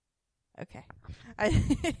Okay. I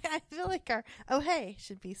feel like our "oh hey"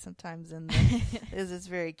 should be sometimes in the is it's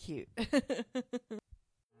very cute. My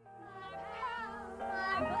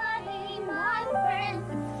buddy, my friend,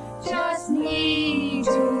 just need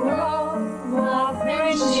to know our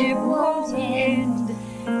friendship won't end.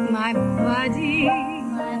 My buddy,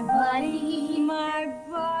 my buddy, my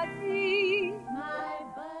buddy, my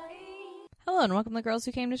buddy. Hello and welcome to Girls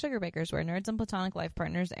Who Came to Sugar Bakers, where nerds and platonic life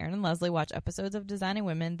partners Erin and Leslie watch episodes of Designing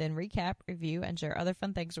Women, then recap, review, and share other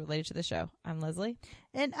fun things related to the show. I'm Leslie.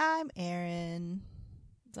 And I'm Erin.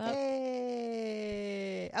 What's up?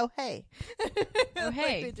 Hey. Oh hey. Oh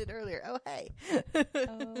hey. Like we did earlier. Oh hey.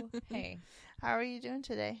 Oh, hey. How are you doing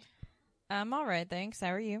today? I'm all right, thanks.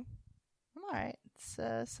 How are you? I'm all right. It's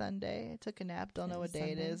Sunday. I took a nap. Don't know what day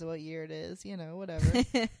Sunday. it is, what year it is, whatever.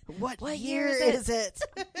 What year year is is it?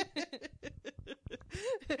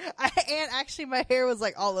 And actually my hair was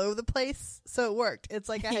like all over the place, so it worked. It's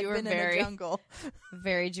like I had You were been in very- a jungle.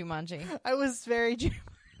 Very Jumanji. I was very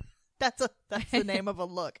That's the name of a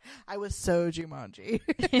look. I was so Jumanji.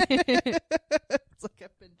 It's like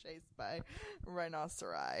I've been chased by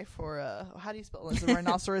rhinoceri for how do you spell it?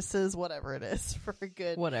 Rhinoceroses, whatever it is, for a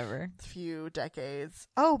good Whatever. few decades.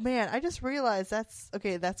 Oh man, I just realized that's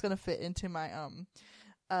gonna fit into my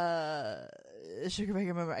sugar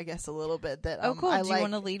baker moment, I guess, a little bit. That Oh, cool. I Do you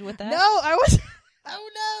want to lead with that? No, I was. Oh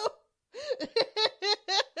no,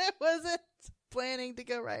 I wasn't planning to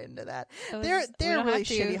go right into that. They're really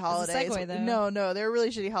shitty holidays. Segue, though. No, they're really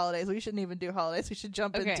shitty holidays. We shouldn't even do holidays. We should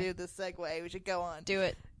jump Okay. into the segue. We should go on. Do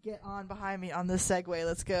it. Get on behind me on this segue.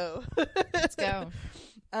 Let's go. Let's go.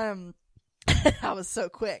 I was so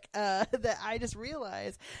quick that I just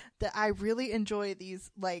realized that I really enjoy these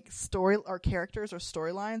like story or characters or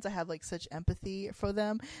storylines. I have like such empathy for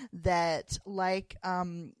them that like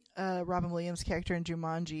Robin Williams' character in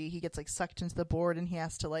Jumanji, he gets like sucked into the board and he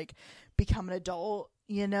has to like become an adult,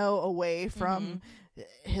 away from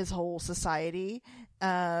his whole society.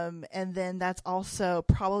 And then that's also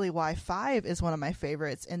probably why 5 is one of my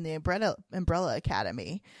favorites in the Umbrella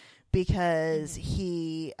Academy, because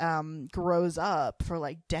he grows up for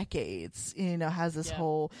like decades, has this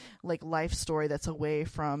whole like life story that's away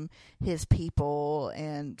from his people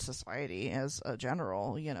and society as a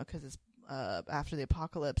general, because it's after the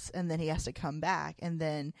apocalypse, and then he has to come back, and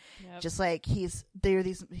then just like he's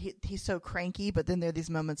so cranky, but then there are these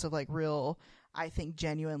moments of like real, I think,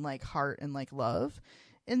 genuine like heart and like love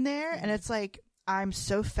in there. And it's like I'm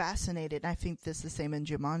so fascinated, and I think this is the same in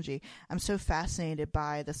Jumanji, I'm so fascinated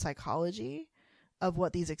by the psychology of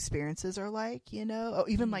what these experiences are like, or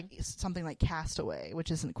even like something like Castaway,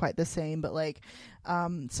 which isn't quite the same, but like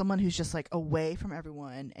someone who's just like away from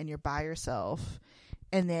everyone and you're by yourself,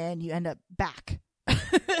 and then you end up back.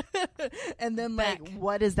 And then like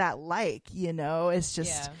what is that like, it's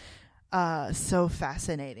just so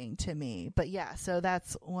fascinating to me. But yeah, so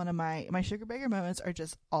that's one of my sugar baker moments are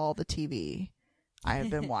just all the TV I have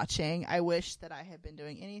been watching. I wish that I had been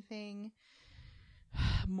doing anything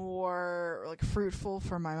more like fruitful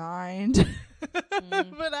for my mind.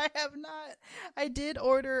 But I have not. I did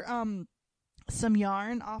order some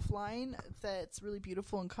yarn offline that's really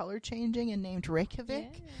beautiful and color changing and named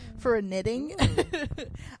Reykjavik for a knitting.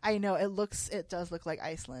 I know it does look like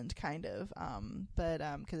Iceland kind of, but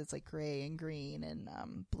because it's like gray and green and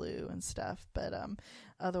blue and stuff, but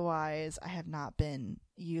otherwise I have not been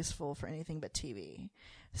useful for anything but TV.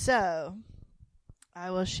 So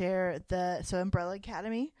I will share Umbrella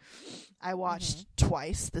Academy. I watched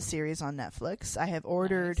twice the series on Netflix. I have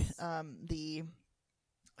ordered the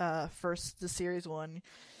series 1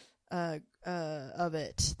 of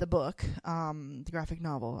it, the book, the graphic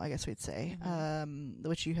novel, I guess we'd say,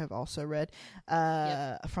 which you have also read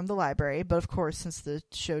from the library. But of course, since the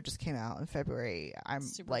show just came out in February, I'm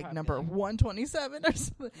super like popular. Number 127 or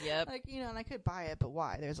something. Yep. Like, and I could buy it, but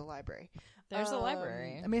why? There's a library. There's a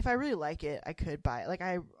library. I mean, if I really like it, I could buy it. Like,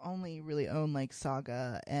 I only really own like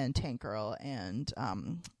Saga and Tank Girl and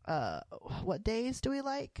what days do we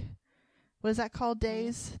like? What is that called?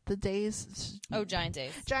 Days? The days? Oh, Giant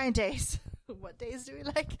Days. Giant Days. What days do we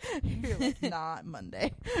like? You're like, not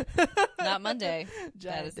Monday. Not Monday.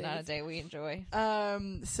 Giant that is days. not a day we enjoy.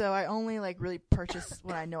 So I only like really purchase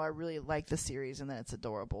when I know I really like the series and then it's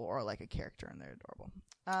adorable, or like a character and they're adorable.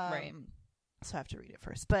 Right. So I have to read it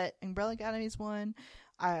first. But Umbrella Academy is one.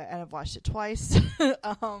 And I've watched it twice.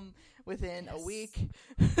 within a week,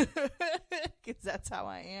 because that's how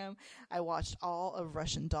I am. I watched all of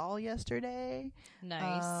Russian Doll yesterday.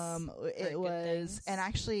 Nice. It was, and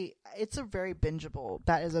actually, it's a very bingeable.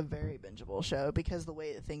 That is a very bingeable show because the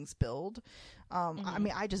way that things build. I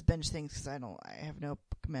mean, I just binge things because I have no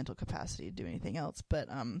mental capacity to do anything else. But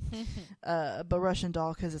Russian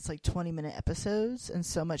Doll, because it's like 20-minute episodes and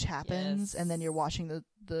so much happens, and then you're watching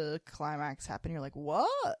the climax happen. You're like,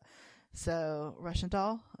 what? So Russian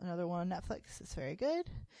Doll, another one on Netflix. It's very good.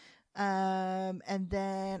 And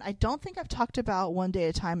then I don't think I've talked about One Day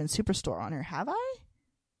at a Time and Superstore on here, have I?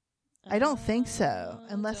 I don't think so,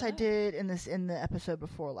 unless I did in the episode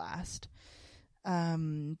before last.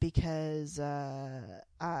 Because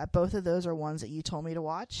both of those are ones that you told me to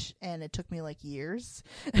watch, and it took me like years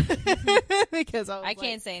because I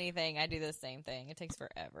can't say anything. I do the same thing. It takes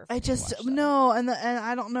forever. I just no, and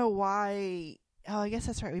I don't know why. Oh, I guess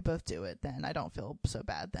that's right. We both do it then. I don't feel so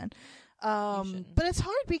bad then. But it's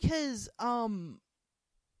hard because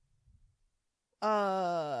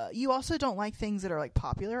you also don't like things that are like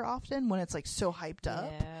popular often when it's like so hyped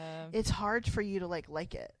up. Yeah. It's hard for you to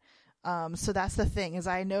like it. So that's the thing, is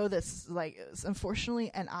I know this, like, unfortunately,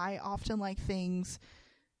 and I often like things.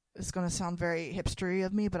 It's going to sound very hipstery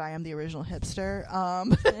of me, but I am the original hipster,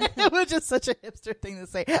 which is such a hipster thing to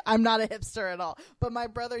say. I'm not a hipster at all. But my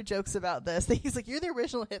brother jokes about this. He's like, you're the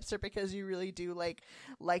original hipster because you really do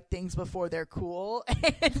like things before they're cool.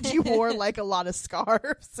 And you wore like a lot of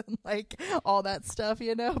scarves and like all that stuff,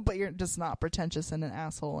 you know, but you're just not pretentious and an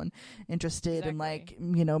asshole and interested in like,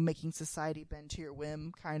 you know, making society bend to your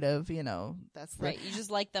whim kind of, you know, that's right. You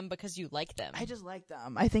just like them because you like them. I just like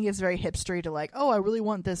them. I think it's very hipstery to like, oh, I really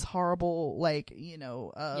want this horrible, like, you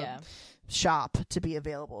know, shop to be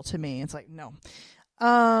available to me. It's like, no.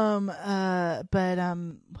 But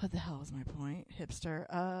what the hell was my point? Hipster.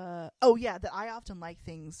 Oh yeah, that I often like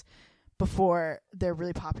things before they're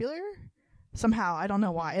really popular. Somehow, I don't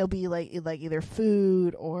know why. It'll be like either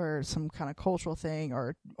food or some kind of cultural thing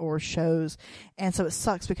or shows. And so it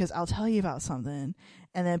sucks because I'll tell you about something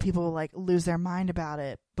and then people will like lose their mind about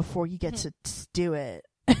it before you get to do it.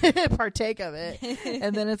 Partake of it,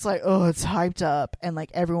 and then it's like, oh, it's hyped up and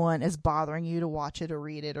like everyone is bothering you to watch it or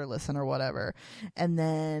read it or listen or whatever, and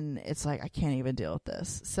then it's like I can't even deal with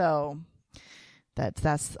this. So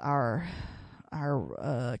that's our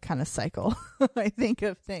kind of cycle I think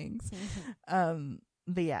of things.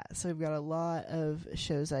 But yeah, so we've got a lot of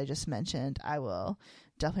shows I just mentioned. I will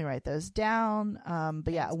definitely write those down.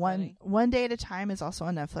 But yeah, one Day at a Time is also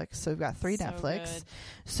on Netflix. So we've got 3 Netflix. Good.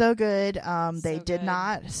 So good. They did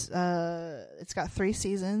not, it's got 3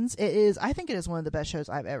 seasons. I think it is one of the best shows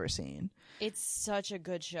I've ever seen. It's such a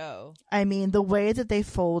good show. I mean, the way that they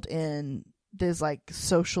fold in, there's like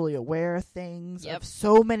socially aware things of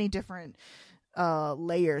so many different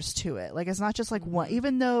layers to it. Like, it's not just like one,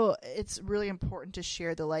 even though it's really important to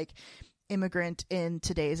share the like immigrant in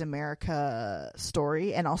today's America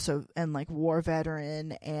story, and also and like war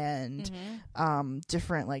veteran and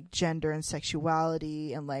different like gender and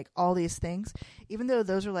sexuality and like all these things, even though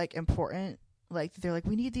those are like important, like they're like,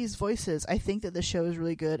 we need these voices. I think that the show is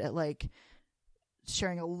really good at like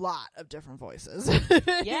sharing a lot of different voices. Yeah,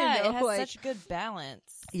 you know, it has like, such good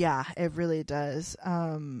balance. Yeah, it really does.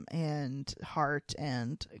 And heart,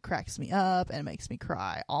 and it cracks me up and makes me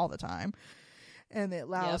cry all the time. And it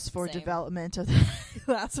allows for development of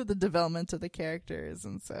the development of the characters.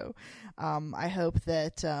 And so I hope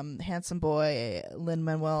that handsome boy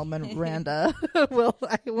Lin-Manuel Miranda will,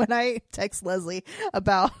 when I text Leslie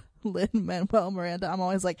about Lin-Manuel Miranda, I'm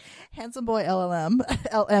always like, handsome boy LMM.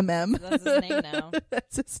 That's his name now.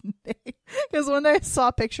 That's his name. Because when I saw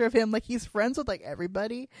a picture of him, like, he's friends with like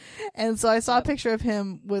everybody, and so I saw a picture of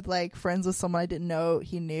him with like friends with someone I didn't know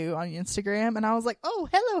he knew on Instagram, and I was like, oh,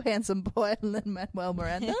 hello, handsome boy Lin-Manuel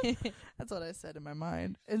Miranda. That's what I said in my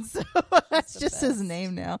mind, and so that's just best. His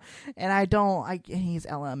name now. And he's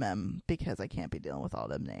LMM because I can't be dealing with all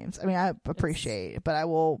them names. I mean, I appreciate it, but I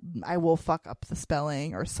will fuck up the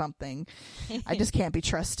spelling or something. I just can't be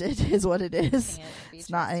trusted is what it is. It's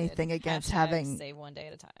not anything against having save one day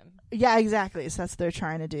at a time. Yeah, exactly. So that's what they're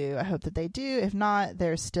trying to do. I hope that they do. If not,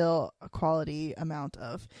 there's still a quality amount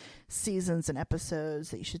of seasons and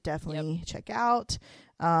episodes that you should definitely check out.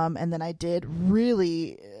 And then I did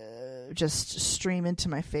really just stream into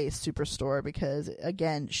my face Superstore because,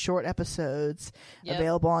 again, short episodes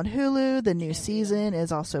available on Hulu. The new season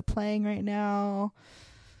is also playing right now.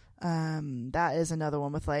 That is another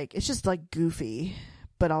one with like, it's just like goofy,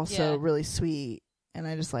 but also really sweet. And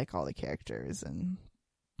I just like all the characters, and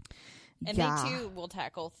And they too will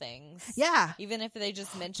tackle things. Yeah. Even if they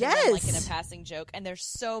just mention them like in a passing joke. And there's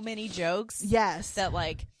so many jokes. Yes. That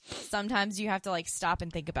like sometimes you have to like stop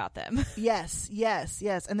and think about them. Yes.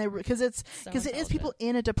 And because it is people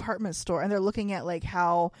in a department store and they're looking at like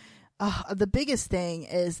how the biggest thing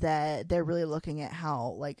is that they're really looking at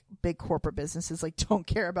how like big corporate businesses like don't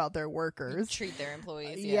care about their workers, treat their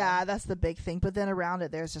employees. Yeah, that's the big thing. But then around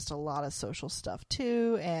it, there's just a lot of social stuff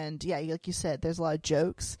too. And yeah, like you said, there's a lot of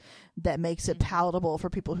jokes that makes it palatable for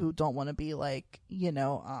people who don't want to be like,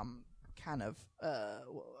 kind of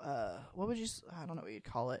what would you, I don't know what you'd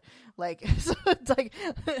call it, like so it's like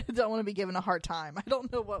don't want to be given a hard time. I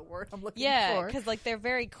don't know what word I'm looking for. Yeah, because like they're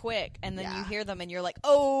very quick and then you hear them and you're like,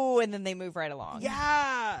 oh, and then they move right along.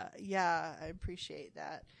 Yeah, I appreciate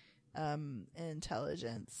that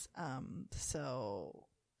intelligence. So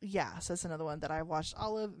that's another one that I watched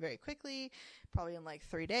all of very quickly, probably in like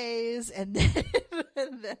 3 days, and then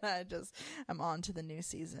I'm on to the new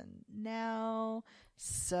season now.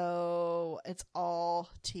 So it's all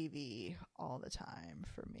TV all the time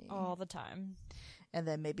for me. All the time. And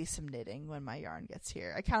then maybe some knitting when my yarn gets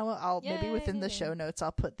here. I'll maybe within the show notes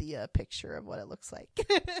I'll put the picture of what it looks like.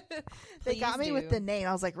 They got me with the name.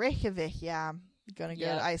 I was like, Reykjavik, yeah, I'm gonna go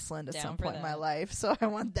to Iceland at some point in my life, so I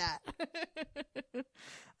want that.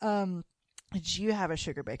 Did you have a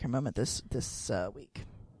Sugar Baker moment this week?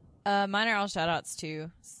 Mine are all shout outs too.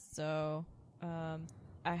 So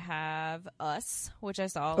I have Us, which I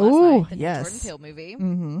saw last night, the new Jordan Peele movie.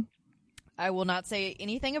 Mm-hmm. I will not say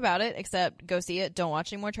anything about it except go see it. Don't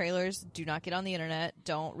watch any more trailers. Do not get on the internet.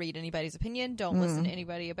 Don't read anybody's opinion. Don't listen to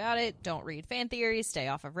anybody about it. Don't read fan theories. Stay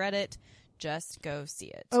off of Reddit. Just go see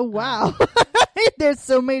it. Oh, wow. There's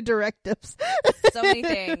so many directives. So many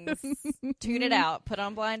things. Tune it out. Put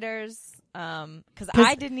on blinders. Because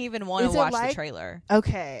I didn't even want to watch the trailer.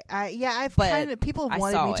 Okay. People have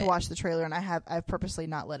wanted me to watch the trailer, and I've purposely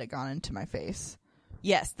not let it gone into my face.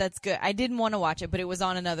 Yes, that's good. I didn't want to watch it, but it was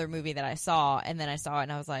on another movie that I saw, and then I saw it,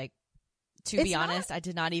 and I was like, to be honest, I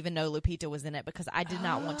did not even know Lupita was in it because I did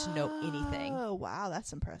not want to know anything. Oh, wow,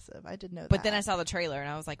 that's impressive. I didn't know that. But then I saw the trailer, and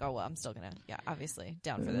I was like, oh, well, I'm still going to, obviously,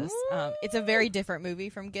 down for this. It's a very different movie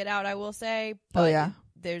from Get Out, I will say. But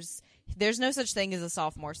there's no such thing as a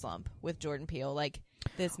sophomore slump with Jordan Peele. Like,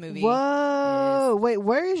 this movie. Whoa, wait,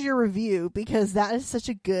 where is your review? Because that is such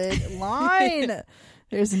a good line.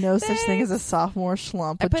 There's no such thing as a sophomore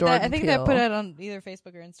slump with Jordan Peele. I think I put it on either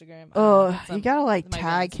Facebook or Instagram. Oh, you gotta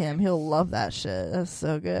tag him. He'll love that shit. That's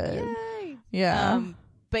so good. Yay. Yeah.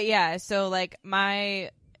 But yeah, so like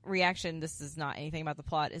my reaction, this is not anything about the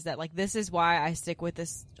plot, is that like this is why I stick with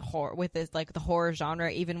this like the horror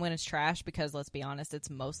genre even when it's trash, because let's be honest, it's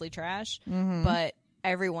mostly trash. Mm-hmm. But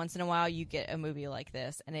every once in a while you get a movie like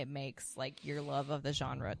this and it makes like your love of the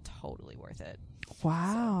genre totally worth it.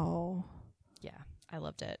 Wow. So, yeah. I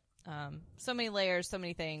loved it. So many layers, so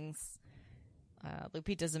many things.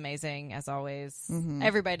 Lupita's amazing, as always. Mm-hmm.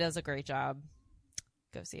 Everybody does a great job.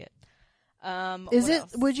 Go see it.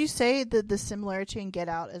 Would you say that the similarity in Get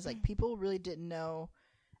Out is like people really didn't know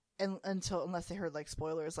unless they heard like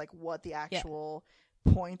spoilers, like what the actual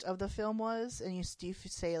point of the film was? And do you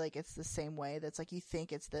say like it's the same way? That's like you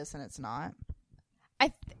think it's this and it's not?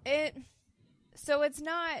 So it's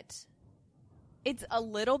not... It's a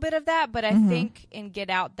little bit of that, but I think in Get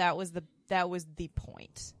Out that was the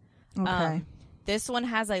point. Okay. This one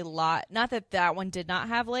has a lot. Not that one did not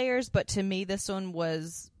have layers, but to me this one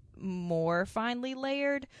was more finely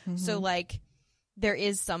layered. Mm-hmm. So like there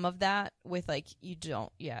is some of that with like you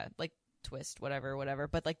don't like twist whatever,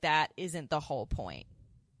 but like that isn't the whole point.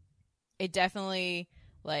 It definitely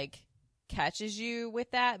like catches you with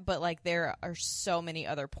that, but like there are so many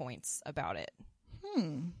other points about it.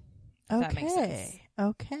 Okay. That makes sense.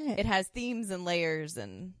 Okay. It has themes and layers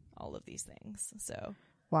and all of these things. So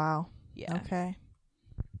wow. Yeah. Okay.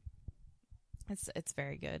 It's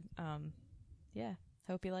very good. Yeah.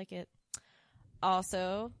 Hope you like it.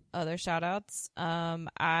 Also, other shout outs.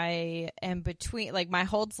 I am between my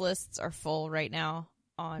holds lists are full right now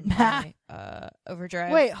on my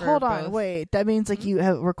Overdrive. Wait, hold on. Both. Wait. That means like you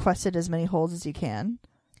have requested as many holds as you can?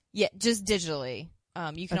 Yeah, just digitally.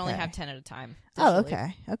 You can only have 10 at a time. Oh,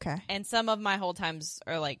 okay. Okay. And some of my hold times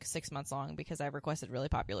are like 6 months long because I've requested really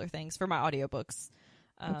popular things for my audiobooks.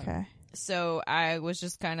 Okay. So I was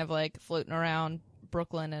just kind of like floating around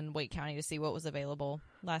Brooklyn and Wake County to see what was available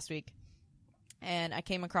last week. And I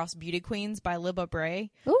came across Beauty Queens by Libba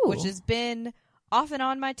Bray, which has been off and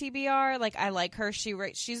on my TBR. Like, I like her.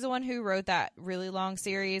 She's the one who wrote that really long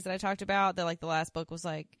series that I talked about. That like the last book was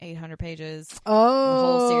like 800 pages. Oh, the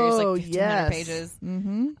whole series like 1,500 pages.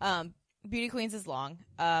 Mm-hmm. Beauty Queens is long,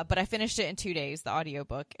 but I finished it in 2 days, the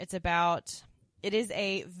audiobook. It is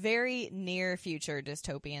a very near future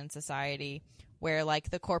dystopian society where like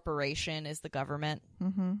the corporation is the government.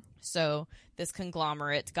 Mm-hmm. So this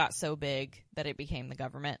conglomerate got so big that it became the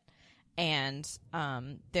government. And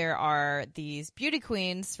there are these beauty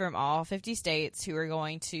queens from all 50 states who are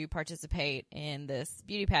going to participate in this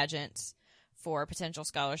beauty pageant for potential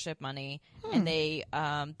scholarship money. And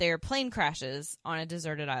their plane crashes on a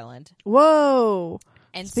deserted island. Whoa.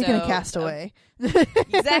 And Speaking of Castaway.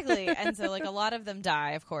 Exactly. And so like a lot of them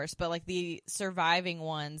die, of course, but like the surviving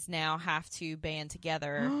ones now have to band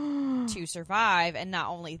together to survive. And not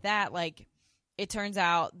only that, like it turns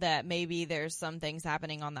out that maybe there's some things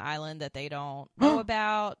happening on the island that they don't know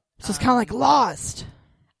about. So it's kind of like Lost.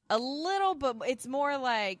 A little, but it's more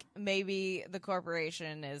like maybe the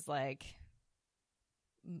corporation is like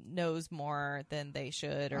knows more than they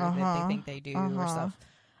should or that they think they do or stuff.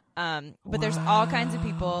 But there's all kinds of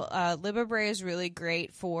people. Libba Bray is really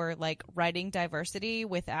great for like writing diversity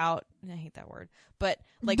without, I hate that word, but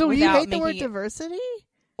like Do without you hate the making word it, diversity?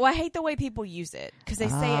 well, I hate the way people use it because they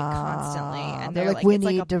say it constantly and they're they're like we it's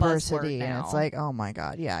need like a diversity, buzzword and now. it's like, oh my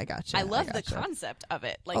god, yeah, I got you. I love the concept of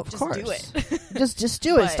it. Like, Of just course. do it. just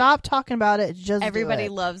do it. But Stop talking about it. Just Everybody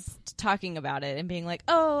do it. loves talking about it and being like,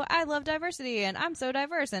 "Oh, I love diversity and I'm so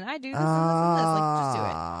diverse and I do this and this and this."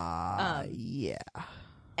 Like, just do it. Yeah.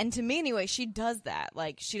 And to me, anyway, she does that.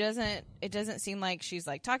 Like, she doesn't. It doesn't seem like she's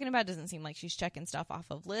like talking about. It doesn't seem like she's checking stuff off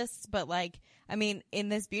of lists. But like, I mean, in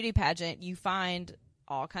this beauty pageant, you find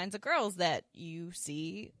all kinds of girls that you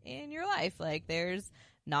see in your life. Like, there's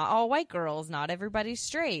not all white girls. Not everybody's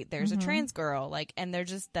straight. There's a trans girl. Like, and they're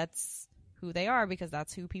just that's who they are because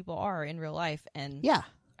that's who people are in real life. And Yeah.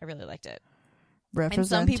 I really liked it. Representation. And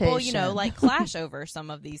some people, you know, like clash over some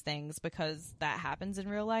of these things because that happens in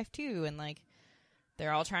real life too. And like,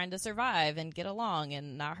 they're all trying to survive and get along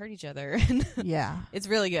and not hurt each other. Yeah. It's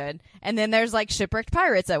really good. And then there's like shipwrecked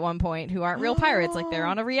pirates at one point who aren't real pirates. Like they're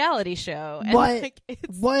on a reality show. And What? Like,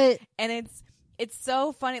 it's, What? and it's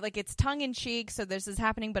so funny. Like it's tongue in cheek. So this is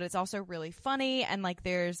happening, but it's also really funny. And like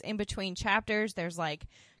there's in between chapters, there's like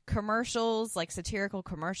commercials, like satirical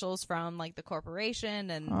commercials from like the corporation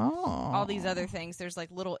and all these other things. There's like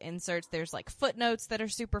little inserts. There's like footnotes that are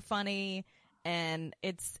super funny. And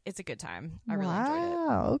it's a good time. I really enjoyed it.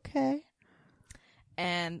 Wow. Okay.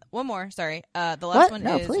 And one more, sorry. The last one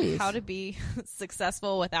No, is please. How to Be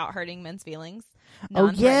Successful Without Hurting Men's Feelings. Oh,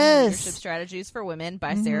 Non-threatening yes. Leadership Strategies for Women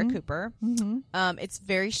by Sarah Cooper. Mm-hmm. It's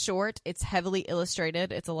very short. It's heavily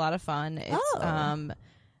illustrated. It's a lot of fun. It's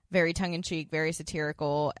very tongue-in-cheek, very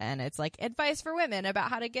satirical, and it's like advice for women about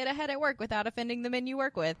how to get ahead at work without offending the men you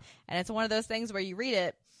work with. And it's one of those things where you read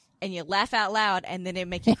it and you laugh out loud, and then it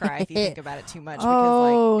make you cry if you think about it too much.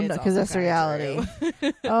 Oh, Because, like, no, it's because also that's kinda reality.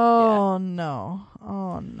 true. Oh, no.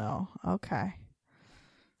 Oh, no. Okay.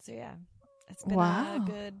 So yeah, it's been Wow. a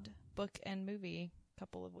good book and movie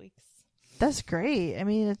couple of weeks. That's great. I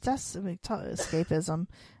mean, that's escapism.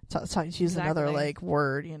 Use another Exactly. like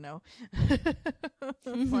word, you know.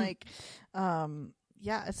 Like,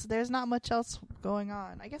 yeah. There's not much else going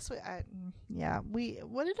on. I guess what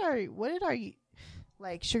did our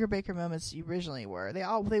like Sugar Baker moments originally were?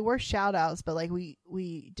 They were shout outs, but like we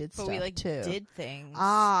did But stuff we like too. did things.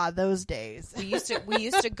 Those days. We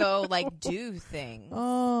used to go like do things.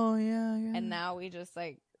 Oh yeah. And now we just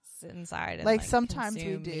like sit inside and Like, sometimes we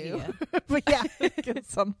consume do. media. But yeah,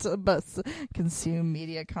 some of us consume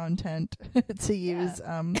media content to use.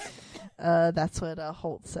 That's what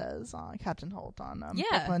Holt says on Captain Holt on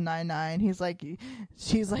Brooklyn Nine-Nine. She's like,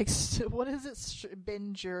 what is it?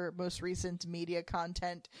 Binge your most recent media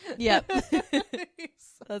content. Yep.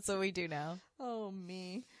 That's what we do now. Oh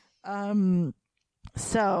me.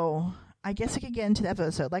 So I guess I could get into the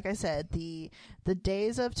episode. Like I said, the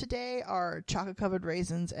days of today are chocolate covered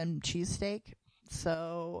raisins and cheesesteak.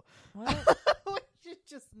 So What? we should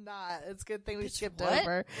just not. It's a good thing we skipped what?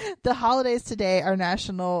 over. The holidays today are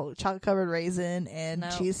National Chocolate Covered Raisin and No.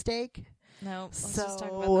 Cheesesteak. No. Let's So just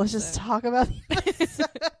talk about let's this just then. talk about the episode.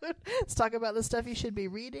 Let's talk about the stuff you should be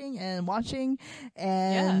reading and watching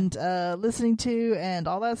and listening to and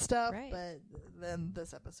all that stuff. Right. But then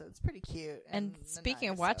this episode's pretty cute. And speaking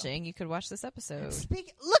of nice, watching, you could watch this episode.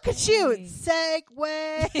 look at you, Hey.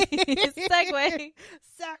 segue,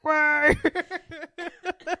 Segue.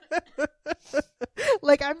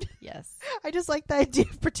 Like Yes. I just like the idea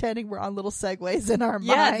of pretending we're on little segues in our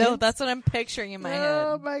Yeah, minds. no, that's what I'm picturing in my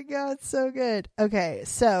Oh head. my god, so good. Okay,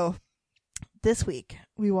 so this week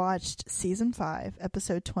we watched season 5,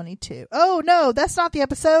 episode 22. Oh no, that's not the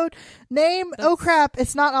episode name. Oh crap,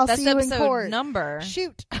 it's not. I'll see you in court. Number.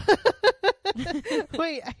 Shoot.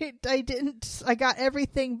 Wait, I didn't. I got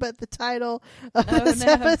everything but the title of this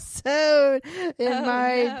episode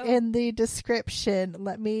in the description.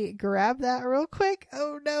 Let me grab that real quick.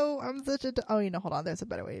 Oh no, I'm such a. Oh, hold on. There's a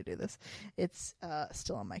better way to do this. It's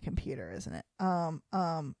still on my computer, isn't it?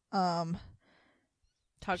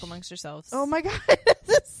 Talk amongst yourselves. Oh my god,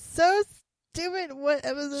 this is so stupid. What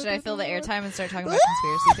episode? Should I fill the airtime and start talking about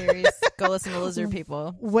conspiracy theories? Go listen to Lizard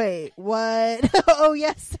People. Wait, what? Oh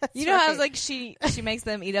yes, that's you know right. how like she makes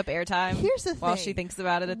them eat up airtime. Here's the while thing. she thinks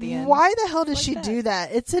about it at the end. Why the hell does she do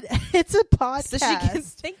that? It's a podcast. So she can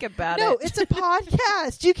think about it. No, it's a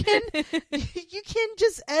podcast. You can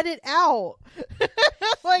just edit out.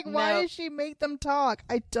 Like, why does she make them talk?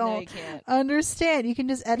 I don't understand. You can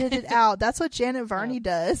just edit it out. That's what Janet Varney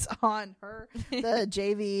does on the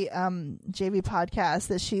JV podcast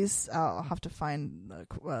that she's. I'll have to find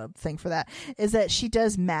a thing for that. Is that she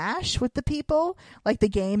does MASH with the people, like the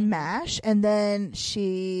game MASH, and then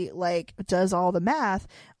she like does all the math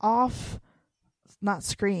off, not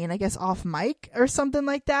screen, I guess off mic or something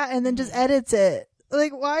like that, and then just edits it.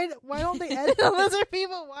 Like, why don't they edit on Lizard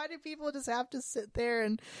People? Why do people just have to sit there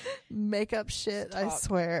and make up shit? I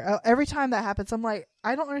swear. Every time that happens, I'm like,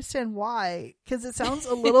 I don't understand why. Because it sounds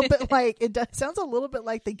a little bit like sounds a little bit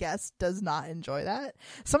like the guest does not enjoy that.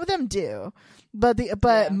 Some of them do, but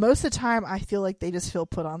most of the time, I feel like they just feel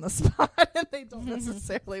put on the spot and they don't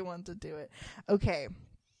necessarily want to do it. Okay.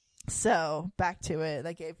 So back to it.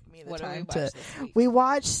 That gave me the time to. We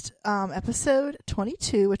watched episode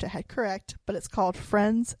 22, which I had correct, but it's called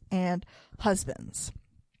Friends and Husbands.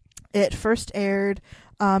 It first aired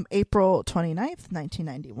April 29th,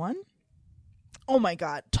 1991. Oh my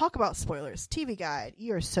god, talk about spoilers. TV Guide,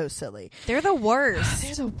 you are so silly. They're the worst.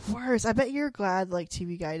 They're the worst. I bet you're glad like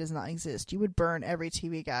TV Guide does not exist. You would burn every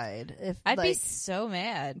TV Guide if I'd be so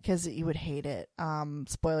mad because you would hate it.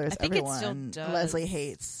 Spoilers. I think everyone. It still does. Leslie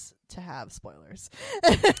hates to have spoilers.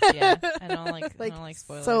 Yeah, I don't like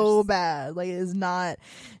spoilers. So bad. Like, it's not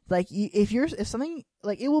like if something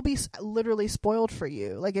like it will be literally spoiled for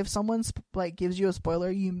you. Like if someone like gives you a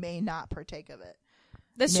spoiler, you may not partake of it.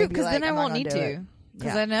 That's true, because then I won't need to,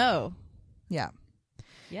 because I know. Yeah.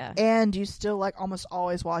 Yeah. And you still like almost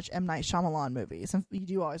always watch M. Night Shyamalan movies. And you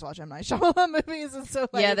do always watch M. Night Shyamalan movies, and so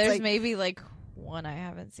like, yeah, there's like, maybe like one I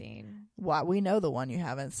haven't seen. Well, we know the one you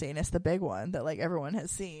haven't seen. It's the big one that like everyone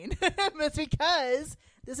has seen. It's because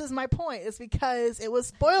this is my point. It's because it was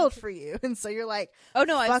spoiled for you, and so you're like, oh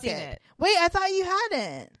no, I've seen it. Wait, I thought you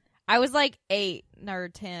hadn't. I was like 8 or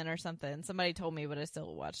 10 or something. Somebody told me, but I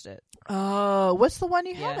still watched it. Oh, what's the one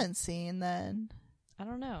you haven't seen then? I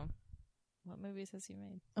don't know. What movies has he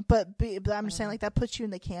made? But I'm just saying, like, that puts you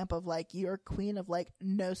in the camp of like you're queen of like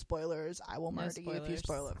no spoilers. I will murder you if you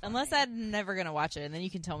spoil it. Unless I'm never gonna watch it, and then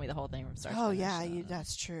you can tell me the whole thing from start to finish. Yeah,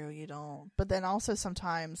 that's true. You don't. But then also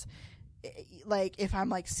sometimes, like if I'm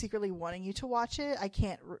like secretly wanting you to watch it, I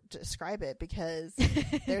can't describe it because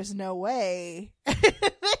there's no way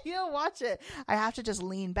you don't watch it. I have to just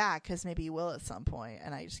lean back because maybe you will at some point,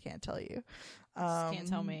 and I just can't tell you. Can't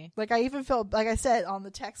tell me. Like I even felt, like I said on the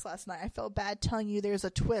text last night, I felt bad telling you there's a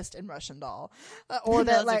twist in Russian Doll, or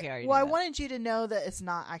that like, I wanted you to know that it's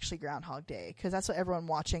not actually Groundhog Day, because that's what everyone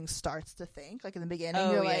watching starts to think. Like in the beginning,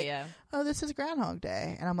 you're like, oh, this is Groundhog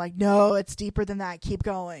Day, and I'm like, no, it's deeper than that. Keep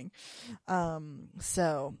going.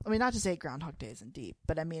 So I mean, not to say Groundhog Day isn't deep,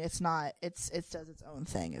 but I mean, it's not. It does its own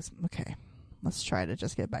thing. Is okay. Let's try to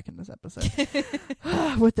just get back in this episode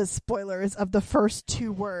with the spoilers of the first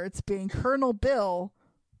 2 words being Colonel Bill.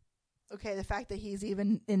 Okay, the fact that he's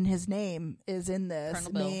even in his name is in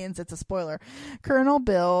this means it's a spoiler. Colonel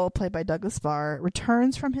Bill, played by Douglas Barr,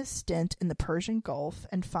 returns from his stint in the Persian Gulf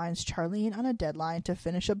and finds Charlene on a deadline to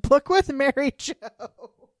finish a book with Mary Jo.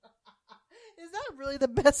 Is that really the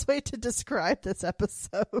best way to describe this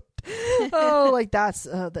episode? Oh, like that's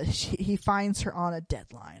he finds her on a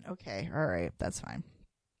deadline. Okay, all right, that's fine.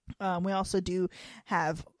 We also do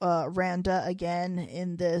have Randa again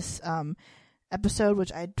in this episode,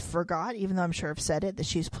 which I forgot, even though I'm sure I've said it, that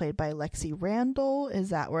she's played by Lexi Randall.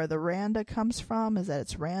 Is that where the Randa comes from? Is that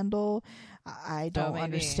it's Randall? I don't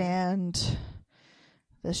understand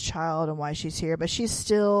this child and why she's here, but she's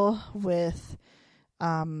still with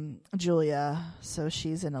Julia, so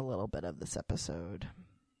she's in a little bit of this episode.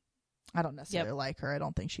 I don't necessarily like her. I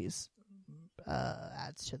don't think she's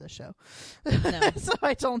adds to the show. No. So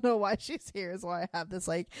I don't know why she's here, is why I have this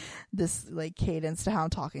cadence to how I'm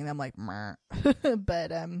talking. I'm like,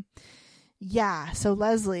 but Yeah, so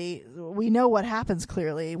Leslie, we know what happens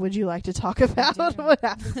clearly. Would you like to talk about what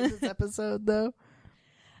happens in this episode, though?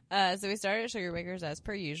 So we started at Sugar Baker's as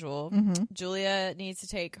per usual. Julia needs to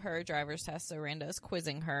take her driver's test, so Randa is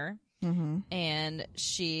quizzing her. And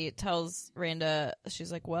she tells Randa,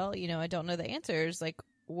 she's like, well, I don't know the answers. Like,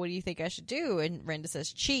 what do you think I should do? And Randa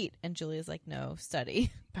says, cheat. And Julia's like, no,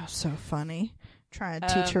 study. That was so funny. Trying to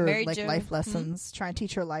teach her life lessons. Trying to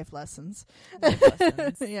teach her life lessons.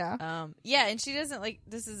 Yeah. Yeah, and she doesn't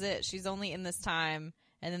this is it. She's only in this time,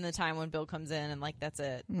 and then the time when Bill comes in, and that's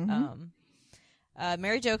it.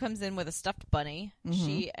 Mary Jo comes in with a stuffed bunny.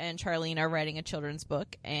 She and Charlene are writing a children's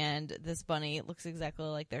book, and this bunny looks exactly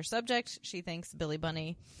like their subject. She thinks Billy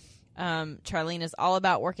Bunny. Charlene is all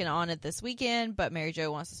about working on it this weekend, but Mary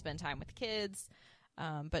Jo wants to spend time with the kids.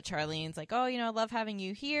 But Charlene's like, oh, I love having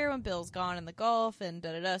you here when Bill's gone in the Gulf, and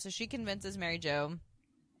da-da-da. So she convinces Mary Jo,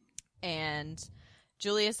 and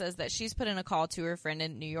Julia says that she's put in a call to her friend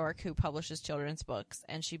in New York who publishes children's books,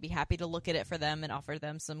 and she'd be happy to look at it for them and offer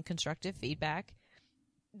them some constructive feedback.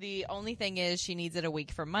 The only thing is she needs it a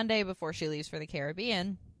week from Monday before she leaves for the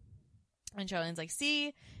Caribbean. And Charlene's like,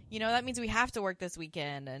 see, that means we have to work this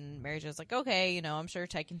weekend. And Mary Jo's like, okay, I'm sure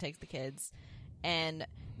Ted can take the kids. And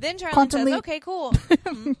then Charlene says, okay, cool.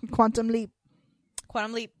 Quantum leap.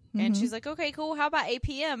 And she's like, okay, cool. How about 8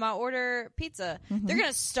 p.m.? I'll order pizza. They're going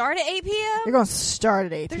to start at 8 p.m.? They're going to start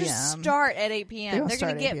at 8 p.m. They're going to start at 8 p.m. They're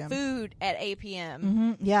going to get 8 p.m. food at 8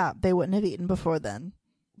 p.m. Yeah, they wouldn't have eaten before then.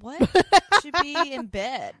 What? Should be in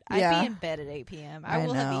bed. I'd be in bed at 8 p.m. I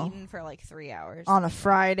will have eaten for 3 hours. On a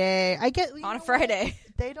Friday. I get on a Friday.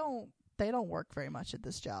 They don't work very much at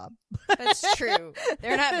this job. That's true.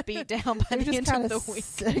 They're not beat down by the end of the week.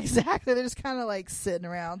 Exactly. They're just kind of sitting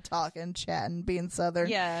around talking, chatting, being Southern.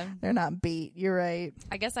 Yeah. They're not beat. You're right.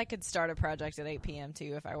 I guess I could start a project at 8 p.m.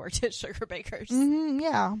 too if I worked at Sugar Baker's.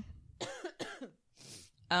 Yeah.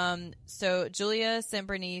 So Julia sent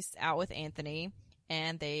Bernice out with Anthony,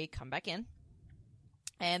 and they come back in,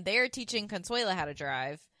 and they are teaching Consuela how to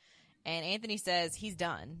drive, and Anthony says he's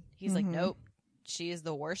done. He's like, nope, she is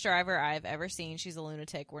the worst driver I've ever seen. She's a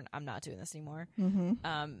lunatic. I'm not doing this anymore.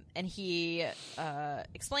 And he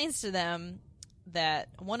explains to them that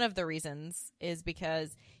one of the reasons is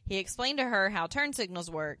because he explained to her how turn signals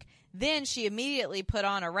work. Then she immediately put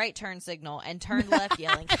on a right turn signal and turned left,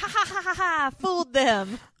 yelling, "Ha ha ha ha ha! Fooled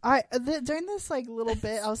them!" During this little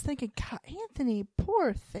bit, I was thinking, God, Anthony,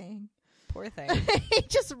 poor thing. Poor thing. He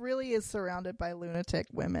just really is surrounded by lunatic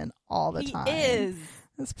women all the time. He is.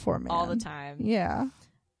 This poor man. All the time. Yeah.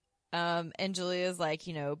 And Julia's like,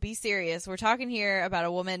 be serious. We're talking here about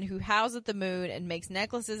a woman who howls at the moon and makes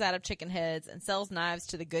necklaces out of chicken heads and sells knives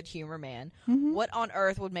to the good humor man. What on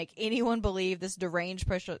earth would make anyone believe this deranged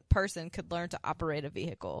person could learn to operate a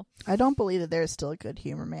vehicle? I don't believe that there's still a good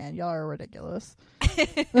humor man. Y'all are ridiculous.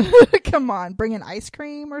 Come on. Bring an ice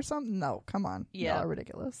cream or something? No, come on. Yeah. Y'all are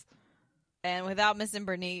ridiculous. And without missing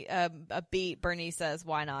a beat, Bernice says,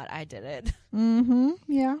 why not? I did it.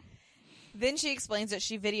 Yeah. Then she explains that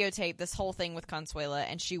she videotaped this whole thing with Consuela,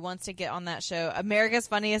 and she wants to get on that show, America's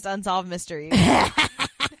Funniest Unsolved Mysteries. Correct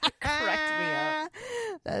me up.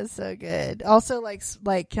 That is so good. Also, kind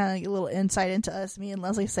of a little insight into us. Me and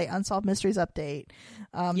Leslie say Unsolved Mysteries update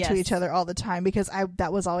to each other all the time, because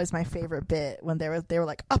that was always my favorite bit when they were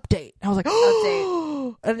like, update. I was like,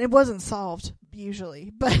 oh, update. And it wasn't solved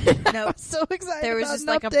usually, but I was so excited. There was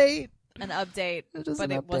about just an an update,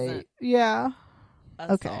 but it wasn't. Yeah.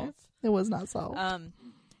 Unsolved. Okay. It was not solved.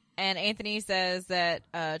 And Anthony says that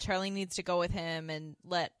Charlene needs to go with him and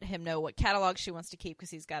let him know what catalog she wants to keep, because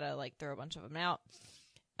he's got to throw a bunch of them out.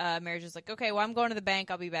 Mary's just like, okay, well, I'm going to the bank.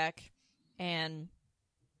 I'll be back. And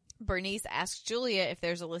Bernice asks Julia if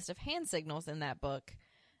there's a list of hand signals in that book.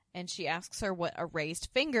 And she asks her what a raised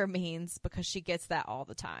finger means, because she gets that all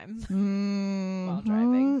the time while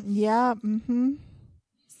driving. Yeah.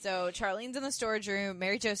 So Charlene's in the storage room.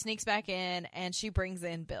 Mary Jo sneaks back in, and she brings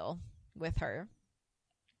in Bill with her.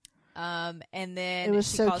 And then it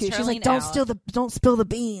was she so calls cute. Charlene She's like, don't spill the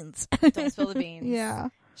beans. Don't spill the beans. Yeah.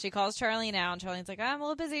 She calls Charlene out, and Charlene's like, I'm a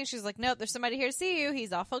little busy. And she's like, nope, there's somebody here to see you.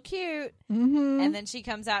 He's awful cute. And then she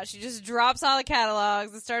comes out. She just drops all the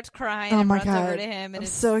catalogs and starts crying and runs over to him. And I'm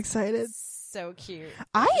it's so excited. So cute.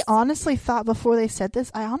 I honestly thought, before they said this,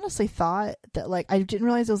 that I didn't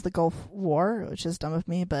realize it was the Gulf War, which is dumb of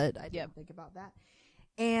me, but I didn't think about that.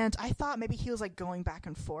 And I thought maybe he was going back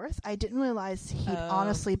and forth. I didn't realize he'd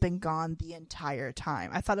honestly been gone the entire time.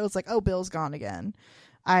 I thought it was Bill's gone again.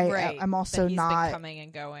 I'm also But he's not been coming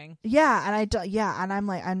and going. Yeah, and I don't. Yeah, and I'm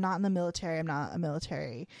like, I'm not in the military. I'm not a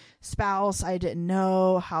military spouse. I didn't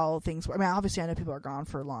know how things were. I mean, obviously, I know people are gone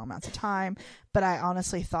for long amounts of time, but I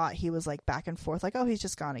honestly thought he was like back and forth, like, oh, he's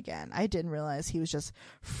just gone again. I didn't realize he was just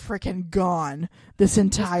freaking gone this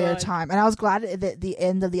entire time. And I was glad that the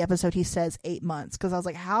end of the episode he says 8 months, because I was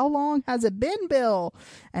like, how long has it been, Bill?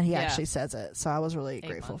 And he actually says it, so I was really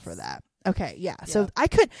grateful for that. Okay, yeah. So I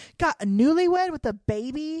got a newlywed with a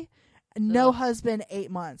baby. No husband,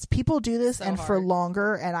 8 months. People do this and for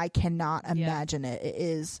longer, and I cannot imagine it. It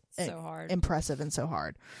is so hard, impressive, and so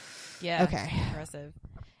hard. Yeah. Okay. Impressive.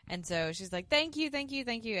 And so she's like, "Thank you, thank you,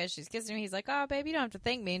 thank you." As she's kissing him, he's like, "Oh, baby, you don't have to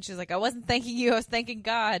thank me." And she's like, "I wasn't thanking you. I was thanking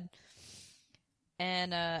God."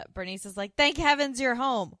 And Bernice is like, "Thank heavens you're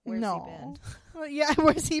home." Where's he been? Yeah,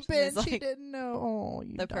 where's he been? Like, she didn't know. Oh,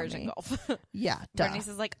 you the dummy. Persian Gulf. Yeah, duh. Bernice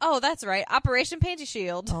is like, "Oh, that's right, Operation Panty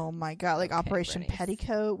Shield." Oh my God, like Operation Bernice.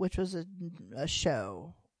 Petticoat, which was a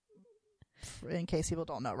show. In case people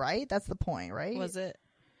don't know, right? That's the point, right? Was it?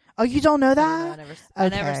 Oh, you don't know I that? don't know, I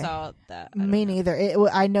never saw that. Me neither.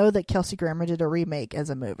 I know that Kelsey Grammer did a remake as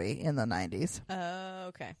a movie in the 90s. Oh,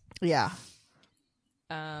 okay. Yeah.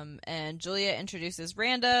 And Julia introduces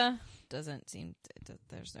Randa. Doesn't seem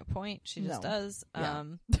there's no point. She just does. Yeah.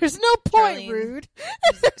 There's no point, Charlene, Rude.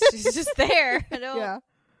 she's just there. Yeah.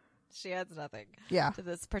 She adds nothing. Yeah. To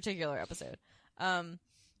this particular episode.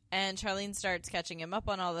 And Charlene starts catching him up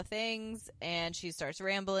on all the things, and she starts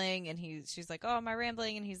rambling, and she's like, "Oh, am I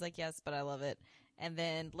rambling?" And he's like, "Yes, but I love it." And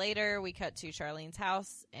then later we cut to Charlene's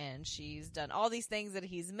house, and she's done all these things that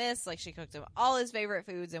he's missed. Like, she cooked him all his favorite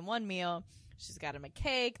foods in one meal. She's got him a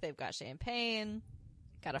cake. They've got champagne.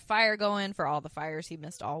 Got a fire going for all the fires he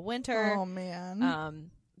missed all winter. Oh,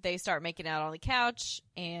 man. They start making out on the couch,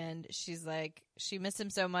 and she's like, she missed him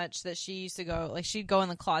so much that she used to go, like, she'd go in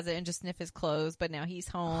the closet and just sniff his clothes, but now he's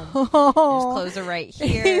home. His clothes are right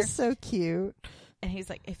here. He's so cute. And he's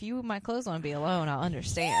like, if my clothes want to be alone, I'll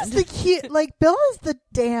understand. He's the cute, like, Bill is the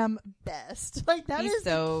damn best. Like, that He's is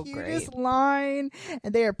so the cutest great. line,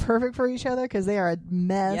 and they are perfect for each other because they are a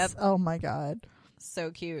mess. Yep. Oh my God. So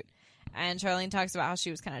cute. And Charlene talks about how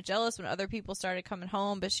she was kind of jealous when other people started coming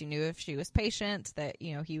home, but she knew if she was patient that,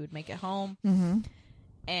 you know, he would make it home. Mm-hmm.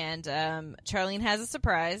 And Charlene has a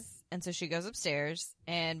surprise, and so she goes upstairs,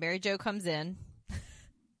 and Mary Jo comes in.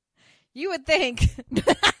 You would think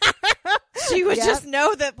she would just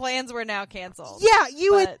know that plans were now canceled. Yeah,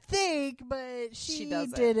 you would think, but she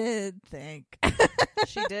doesn't. didn't think.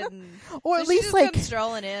 She didn't. Or So at she least just like comes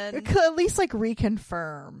strolling in. at least like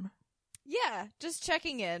reconfirm. Yeah, just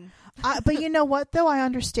checking in. But you know what though? I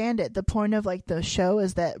understand it. The point of like the show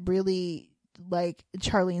is that really like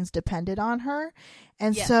Charlene's dependent on her.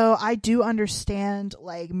 And so I do understand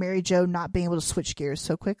like Mary Jo not being able to switch gears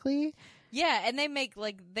so quickly. Yeah, and they make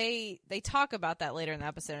like they talk about that later in the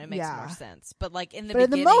episode and it makes more sense. But like in the in the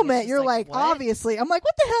beginning, moment it's just you're like what? obviously. I'm like,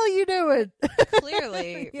 what the hell are you doing?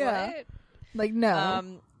 Clearly. Yeah. What? Like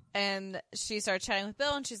no. And she starts chatting with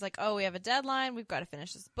Bill, and she's like, "Oh, we have a deadline. We've got to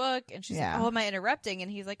finish this book." And she's Yeah. like, "Oh, am I interrupting?"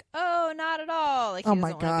 And he's like, "Oh, not at all." Like, he Oh doesn't my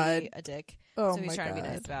want to God. be a dick, Oh so he's my trying to be God.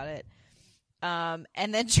 nice about it.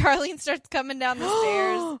 And then Charlene starts coming down the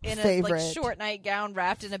stairs in a like Favorite. short nightgown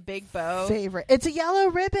wrapped in a big bow. Favorite. It's a yellow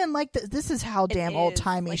ribbon. Like this is how It damn is, old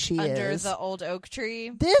timey like, she under is. the old oak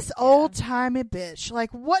tree. This old timey bitch.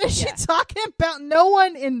 Like, what is she talking about? No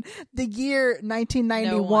one in the year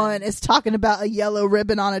 1991 No one. is talking about a yellow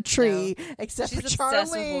ribbon on a tree except She's for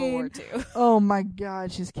obsessed with World War Charlene. II. Oh my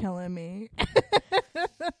God, she's killing me.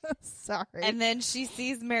 Sorry. And then she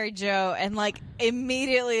sees Mary Jo and like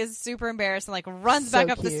immediately is super embarrassed and like runs So back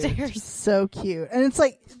up the cute. stairs. So cute. And it's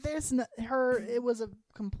like there's it was a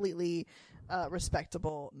completely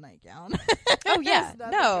respectable nightgown. Oh yeah, There's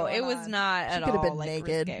nothing no, going it was on. not She at could all have been like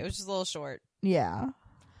naked. risque. It was just a little short. Yeah.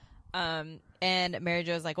 And Mary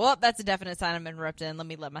Jo's like, "Well, that's a definite sign I'm interrupting. Let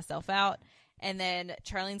me let myself out." And then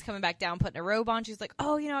Charlene's coming back down, putting a robe on. She's like,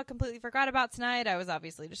 "Oh, you know, I completely forgot about tonight. I was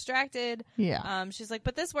obviously distracted." Yeah. She's like,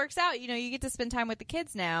 "But this works out. You know, you get to spend time with the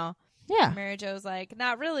kids now." Yeah. And Mary Jo's like,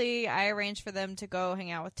 "Not really. I arranged for them to go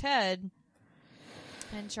hang out with Ted."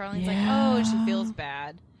 And Charlene's like, "Oh," and she feels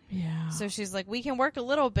bad. Yeah. So she's like, "We can work a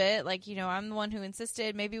little bit. Like, you know, I'm the one who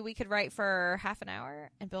insisted. Maybe we could write for half an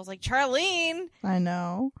hour." And Bill's like, "Charlene." I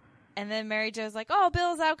know. And then Mary Jo's like, "Oh,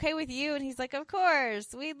 Bill's that okay with you?" And he's like, "Of course.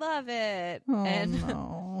 We love it." Oh, and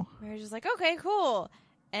no. Mary Jo's like, "Okay, cool."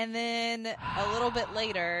 And then a little bit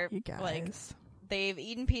later, You guys. like, they've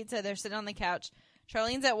eaten pizza. They're sitting on the couch.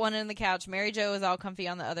 Charlene's at one end of the couch. Mary Jo is all comfy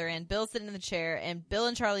on the other end. Bill's sitting in the chair, and Bill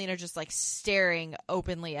and Charlene are just, like, staring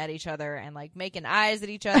openly at each other and, like, making eyes at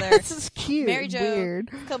each other. This is cute. Mary Jo,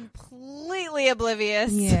 weird. completely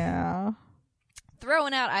oblivious. Yeah.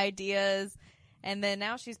 Throwing out ideas. And then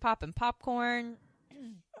now she's popping popcorn.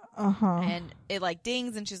 Uh-huh. And it, like,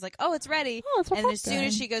 dings, and she's like, oh, it's ready. Oh, it's my and as soon as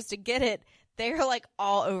popcorn. she goes to get it, they're, like,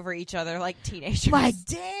 all over each other like teenagers. Like,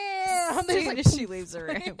 damn. As There's, soon like, as she leaves the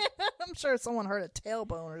room. I'm sure someone heard a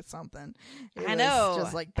tailbone or something. It I was know.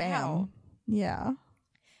 just like, bam. Ow. Yeah.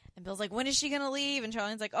 And Bill's like, when is she going to leave? And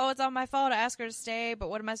Charlene's like, oh, it's all my fault. I asked her to stay, but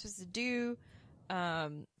what am I supposed to do?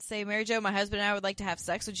 Say, Mary Jo, my husband and I would like to have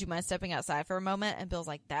sex. Would you mind stepping outside for a moment? And Bill's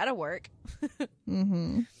like, that'll work.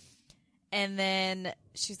 Mm-hmm. And then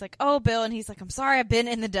she's like, oh, Bill. And he's like, I'm sorry, I've been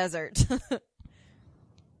in the desert.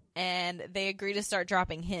 And they agree to start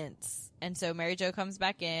dropping hints. And so Mary Jo comes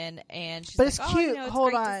back in, and she's But like, it's oh, cute. you know, it's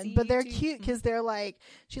Hold great to on. see But you they're two." cute because they're like,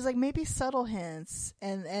 she's like, maybe subtle hints.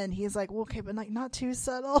 And he's like, well, okay, but like not too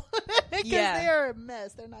subtle. Because Yeah. they're a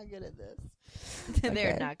mess. They're not good at this. They're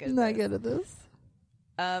Okay. not good. at Not this. good at this.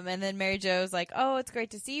 And then Mary Jo's like, oh, it's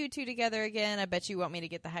great to see you two together again. I bet you want me to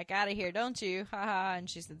get the heck out of here, don't you? Haha. And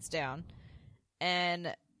she sits down.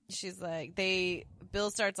 And she's like, Bill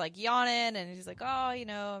starts like yawning, and he's like, oh, you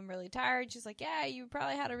know, I'm really tired. She's like, yeah, you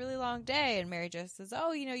probably had a really long day. And Mary Jo says,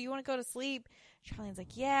 oh, you know, you want to go to sleep? Charlene's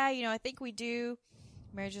like, yeah, you know, I think we do.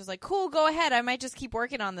 Mary Jo's like, cool, go ahead. I might just keep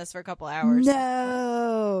working on this for a couple hours.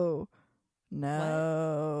 No.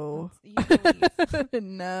 You can leave.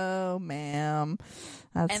 No, ma'am.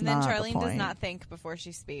 That's And then not the Charlene does point. not think before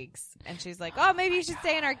she speaks. And she's like, oh, maybe you should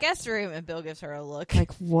stay in our guest room. And Bill gives her a look.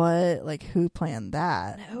 Like, what? Like, who planned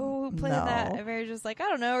that? No, who planned that? And Mary Jo's like, I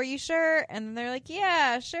don't know. Are you sure? And then they're like,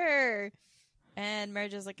 yeah, sure. And Mary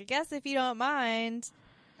Jo's like, I guess if you don't mind.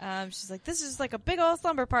 She's like, this is just like a big old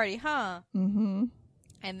slumber party, huh? Mm-hmm.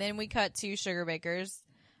 And then we cut to Sugar Baker's.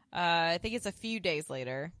 I think it's a few days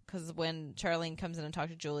later, because when Charlene comes in and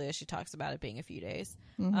talks to Julia, she talks about it being a few days.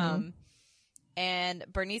 Mm-hmm. And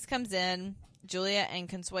Bernice comes in. Julia and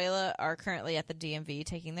Consuela are currently at the DMV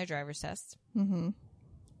taking their driver's test. Mm-hmm.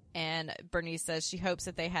 And Bernice says she hopes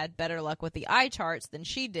that they had better luck with the eye charts than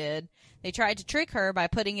she did. They tried to trick her by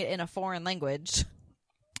putting it in a foreign language.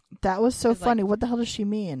 That was so It's like- funny. What the hell does she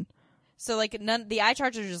mean? So, like, the eye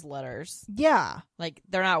charts are just letters. Yeah. Like,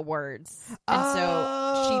 they're not words. And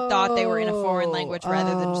so she thought they were in a foreign language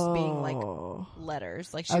rather than just being, like,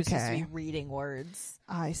 letters. Like, she was supposed to be reading words.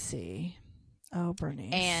 I see. Oh,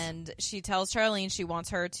 Bernice. And she tells Charlene she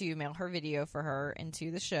wants her to mail her video for her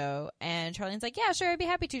into the show. And Charlene's like, yeah, sure, I'd be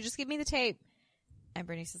happy to. Just give me the tape. And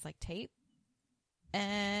Bernice is like, tape?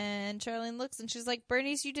 And Charlene looks and she's like,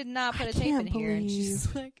 Bernice, you did not put a tape in here. And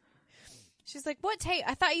she's like, what tape?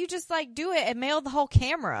 I thought you just, like, do it and mail the whole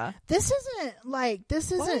camera. This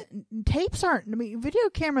isn't tapes aren't, I mean, video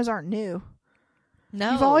cameras aren't new.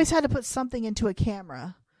 No. You've always had to put something into a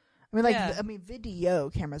camera. I mean, like, Yeah. video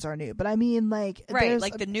cameras are new, but I mean, like, Right, there's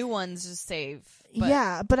like the new ones just save. But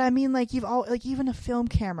yeah, but I mean, like, even a film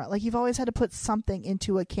camera, like, you've always had to put something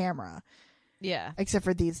into a camera. Yeah. Except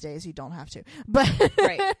for these days, you don't have to. But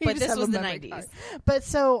Right. you But just this have was a the memory 90s. card. But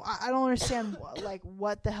so I don't understand, like,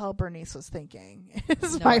 what the hell Bernice was thinking.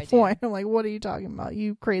 Is No my idea. point. I'm like, what are you talking about,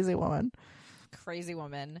 you crazy woman? Crazy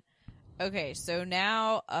woman. Okay, so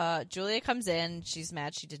now Julia comes in. She's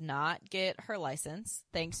mad she did not get her license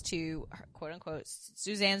thanks to, her, quote unquote,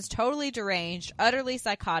 Suzanne's totally deranged, utterly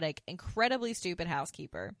psychotic, incredibly stupid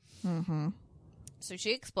housekeeper. Mm-hmm. So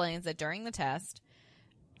she explains that during the test,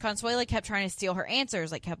 Consuela kept trying to steal her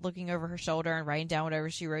answers, like kept looking over her shoulder and writing down whatever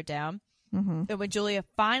she wrote down. Mm-hmm. And when Julia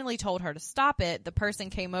finally told her to stop it, the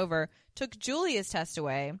person came over, took Julia's test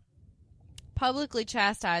away, publicly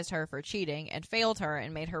chastised her for cheating, and failed her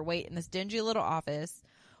and made her wait in this dingy little office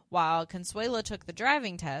while Consuela took the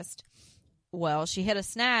driving test. Well, she hit a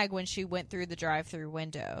snag when she went through the drive-through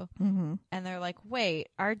window. Mm-hmm. And they're like, wait,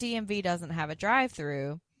 our DMV doesn't have a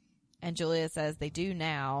drive-through. And Julia says they do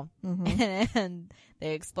now. Mm-hmm. And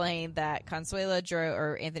they explain that Consuela drove,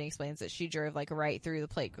 or Anthony explains that she drove like right through the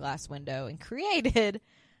plate glass window and created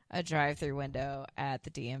a drive-through window at the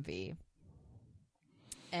DMV.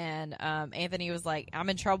 And Anthony was like, I'm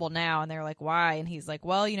in trouble now. And they're like, why? And he's like,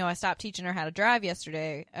 well, you know, I stopped teaching her how to drive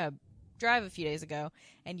drive a few days ago.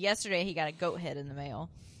 And yesterday he got a goat head in the mail.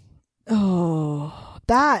 Oh,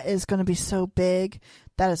 that is going to be so big.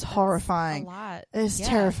 That is horrifying. A lot. It's Yeah.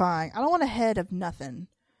 terrifying. I don't want a head of nothing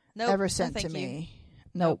Nope, ever no, sent to thank you. me.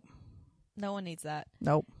 Nope. No one needs that.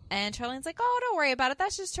 Nope. And Charlene's like, oh, don't worry about it.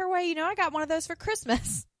 That's just her way. You know, I got one of those for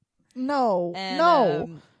Christmas. No. And, no.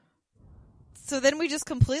 So then we just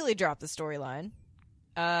completely drop the storyline.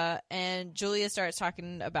 And Julia starts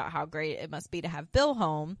talking about how great it must be to have Bill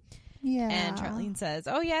home. Yeah. And Charlene says,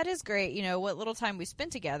 oh, yeah, it is great. You know, what little time we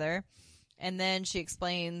spent together. And then she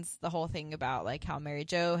explains the whole thing about, like, how Mary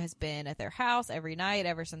Jo has been at their house every night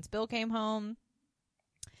ever since Bill came home.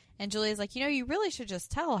 And Julia's like, you know, you really should just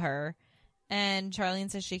tell her. And Charlene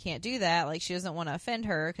says she can't do that. Like, she doesn't want to offend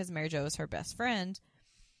her because Mary Jo is her best friend.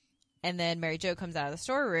 And then Mary Jo comes out of the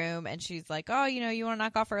storeroom and she's like, oh, you know, you want to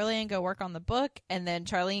knock off early and go work on the book? And then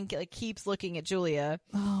Charlene like, keeps looking at Julia.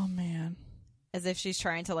 Oh, man. As if she's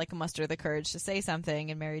trying to, like, muster the courage to say something.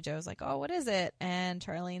 And Mary Jo's like, oh, what is it? And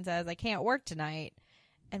Charlene says, I can't work tonight.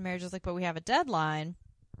 And Mary Jo's like, but we have a deadline.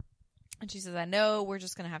 And she says, I know, we're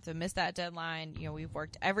just going to have to miss that deadline. You know, we've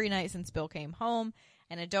worked every night since Bill came home.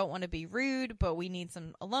 And I don't want to be rude, but we need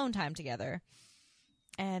some alone time together.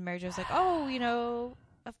 And Mary Jo's like, oh, you know,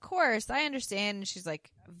 of course, I understand. And she's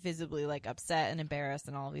like visibly like upset and embarrassed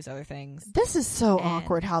and all of these other things. This is so And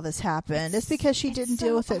awkward how this happened. It's because she didn't so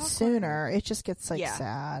deal with it awkward. sooner. It just gets like Yeah.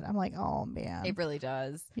 sad. I'm like, oh man. It really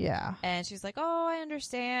does. Yeah. And she's like, oh, I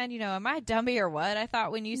understand. You know, am I dummy or what? I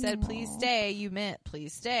thought when you said please Aw. stay, you meant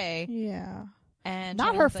please stay. Yeah. And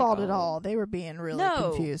Not her Charlene's like, fault at "Oh." all. They were being really No.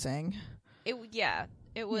 confusing. It was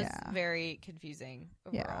Yeah. very confusing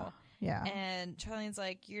overall. Yeah. And Charlene's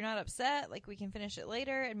like, you're not upset? Like, we can finish it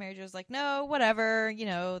later? And Mary Jo's like, no, whatever. You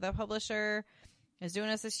know, the publisher is doing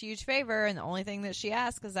us this huge favor, and the only thing that she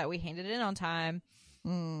asked is that we handed it in on time.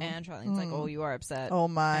 And Charlene's like, oh, you are upset. Oh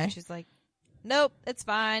my. And she's like, nope, it's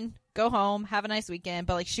fine. Go home. Have a nice weekend.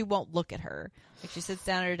 But, like, she won't look at her. Like, she sits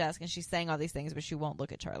down at her desk, and she's saying all these things, but she won't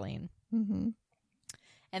look at Charlene. Mm-hmm.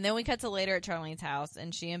 And then we cut to later at Charlene's house,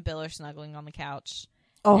 and she and Bill are snuggling on the couch.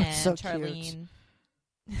 Oh, and it's so Charlene,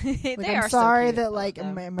 cute. they Like, are I'm so sorry cute. that I love like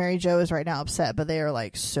them. Mary Jo is right now upset, but they are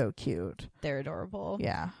like so cute. They're adorable.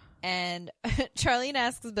 Yeah. And Charlene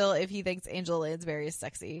asks Bill if he thinks Angela Lansbury is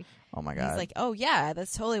sexy. Oh my And god. he's like, oh yeah,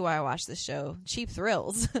 that's totally why I watch this show. Cheap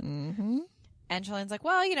thrills. mm-hmm. And Charlene's like,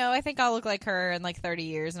 well, you know, I think I'll look like her in like 30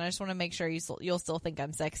 years, and I just want to make sure you'll still think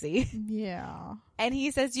I'm sexy. Yeah. And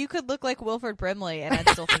he says, you could look like Wilford Brimley, and I'd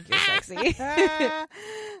still think you're sexy. That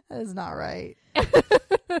is not right.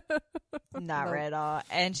 Not Nope. right at all.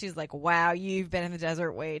 And she's like, wow, you've been in the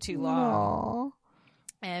desert way too long.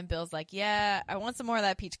 Aw. And Bill's like, yeah, I want some more of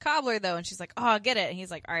that peach cobbler, though. And she's like, oh, I'll get it. And he's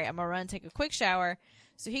like, all right, I'm going to run, take a quick shower.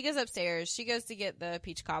 So he goes upstairs. She goes to get the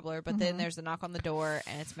peach cobbler, but then there's a knock on the door,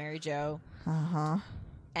 and it's Mary Jo. Uh-huh.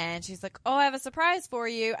 And she's like, oh, I have a surprise for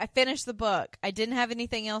you. I finished the book. I didn't have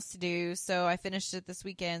anything else to do, so I finished it this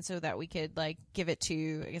weekend so that we could, like, give it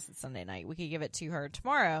to, I guess it's Sunday night. We could give it to her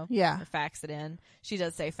tomorrow. Yeah. Or fax it in. She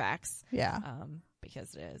does say fax. Yeah.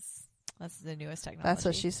 Because it is. That's the newest technology. That's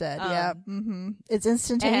what she said. Yeah. Mm-hmm. It's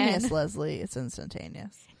instantaneous, Leslie. It's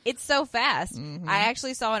instantaneous. It's so fast. Mhm. I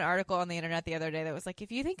actually saw an article on the internet the other day that was like,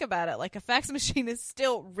 if you think about it, like a fax machine is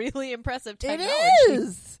still really impressive technology. It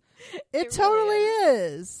is. It totally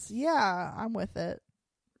is. Yeah, I'm with it.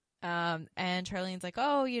 And Charlene's like,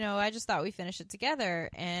 oh, you know, I just thought we finished it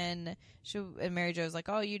together. And Mary Jo's like,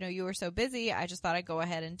 oh, you know, you were so busy. I just thought I'd go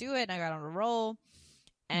ahead and do it. And I got on a roll.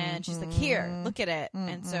 And she's like, here, look at it.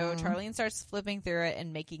 And so Charlene starts flipping through it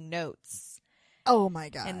and making notes. Oh my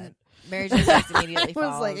god. And Mary Jo just immediately I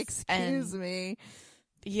was falls. like, excuse And- me.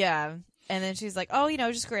 Yeah. And then she's like, oh, you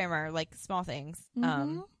know, just grammar, like small things.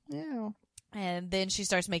 Yeah. And then she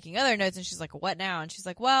starts making other notes, and she's like, what now? And she's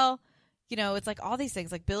like, well, you know, it's like all these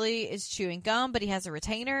things. Like Billy is chewing gum, but he has a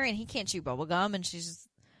retainer, and he can't chew bubble gum. And she's just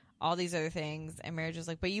all these other things. And Mary Jo's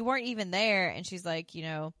like, but you weren't even there. And she's like, you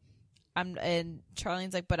know, and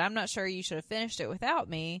Charlene's like, but I'm not sure you should have finished it without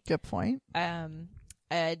me. Good point.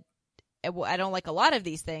 I don't like a lot of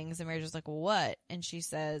these things. And Mary Jo's like, well, what? And she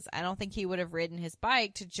says, I don't think he would have ridden his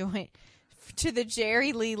bike to join to the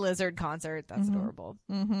Jerry Lee Lizard concert. That's adorable.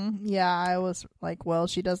 Mm-hmm. Yeah, I was like, well,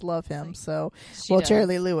 she does love him, like, so She does. Jerry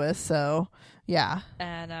Lee Lewis, so yeah.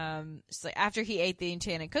 And she's like, after he ate the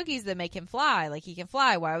enchanted cookies that make him fly, like he can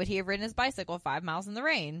fly, why would he have ridden his bicycle 5 miles in the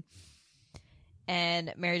rain?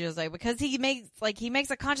 And Mary Jo's like, because he makes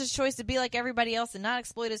a conscious choice to be like everybody else and not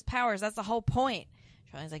exploit his powers. That's the whole point.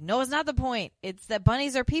 Charlene's like, no, it's not the point. It's that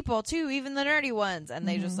bunnies are people too, even the nerdy ones. And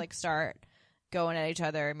they just like start going at each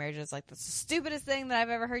other. And Mary Jo's like, that's the stupidest thing that I've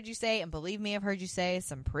ever heard you say. And believe me, I've heard you say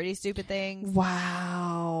some pretty stupid things.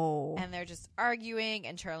 Wow. And they're just arguing,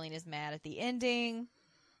 and Charlene is mad at the ending.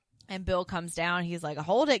 And Bill comes down. He's like,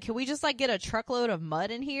 hold it. Can we just like get a truckload of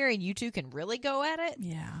mud in here and you two can really go at it?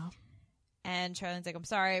 Yeah. And Charlene's like, I'm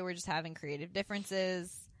sorry, we're just having creative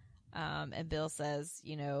differences. And Bill says,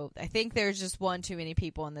 you know, I think there's just one too many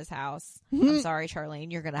people in this house. I'm sorry,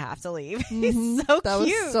 Charlene, you're going to have to leave. He's so That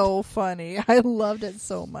cute. was so funny. I loved it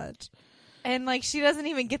so much. And like she doesn't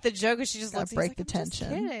even get the joke, she just Gotta looks break like, the I'm just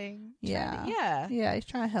tension. kidding. Yeah. Yeah. Yeah, he's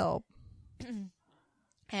trying to help.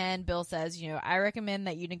 And Bill says, I recommend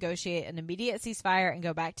that you negotiate an immediate ceasefire and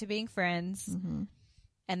go back to being friends. Mm-hmm.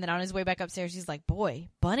 And then on his way back upstairs, he's like, boy,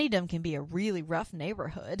 Bunnydom can be a really rough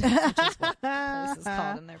neighborhood, which is what the place is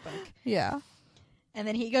called in their book. Yeah. And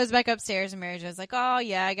then he goes back upstairs and Mary Jo's like, oh,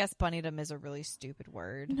 yeah, I guess Bunnydom is a really stupid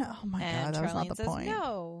word. No, oh my And God, that was not Charlene the says, point.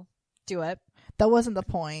 no. Do it. That wasn't the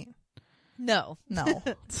point. No. No.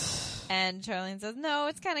 And Charlene says, no,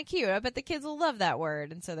 it's kind of cute. I bet the kids will love that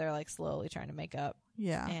word. And so they're like slowly trying to make up.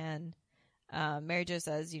 Yeah. And Mary Jo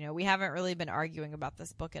says, we haven't really been arguing about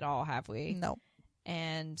this book at all, have we? No.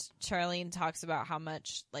 And Charlene talks about how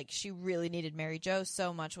much, like, she really needed Mary Jo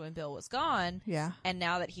so much when Bill was gone. Yeah. And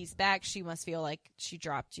now that he's back, she must feel like she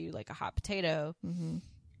dropped you like a hot potato. Mm-hmm.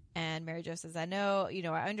 And Mary Jo says, I know,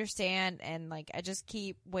 I understand. And, like, I just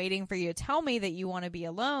keep waiting for you to tell me that you want to be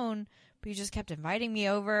alone. But you just kept inviting me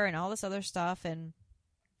over and all this other stuff. And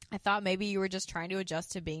I thought maybe you were just trying to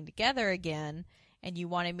adjust to being together again. And you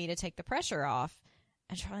wanted me to take the pressure off.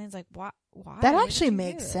 And Charlene's like, why? That would actually you do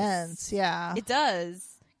makes this? sense. Yeah. It does.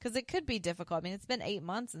 Because it could be difficult. I mean, it's been 8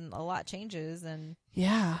 months and a lot changes. And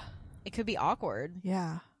Yeah. it could be awkward.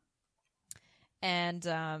 Yeah. And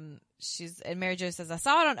Mary Jo says, I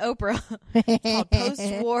saw it on Oprah called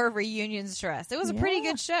Post-War Reunion Stress. It was a pretty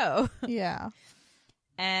good show. Yeah.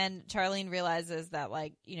 And Charlene realizes that,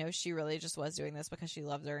 like, she really just was doing this because she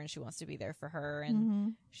loves her and she wants to be there for her.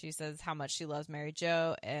 And she says how much she loves Mary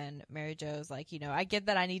Jo. And Mary Jo's like, I get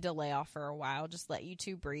that I need to lay off for a while. Just let you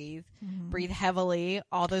two breathe. Breathe heavily.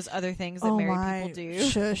 All those other things that married people do.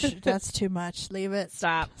 Shush. That's too much. Leave it.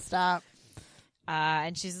 Stop.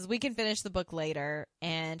 And And she says, we can finish the book later.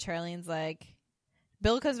 And Charlene's like,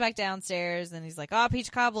 Bill comes back downstairs and he's like, oh,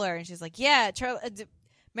 peach cobbler. And she's like, yeah,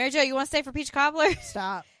 Mary Jo, you want to stay for peach cobbler?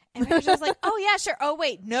 Stop. And Mary Jo's like, oh, yeah, sure. Oh,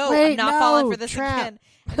 wait, no, Wait, I'm not no, falling for this trap. again.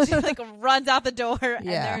 And she, like, runs out the door. And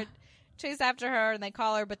Yeah. they're chase after her and they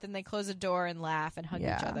call her, but then they close the door and laugh and hug each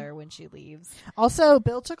Yeah. other when she leaves. Also,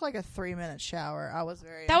 Bill took like a 3-minute shower. I was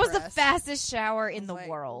very That was the impressed. fastest shower in I the was like,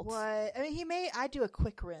 world. What? I mean, I do a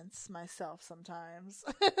quick rinse myself sometimes.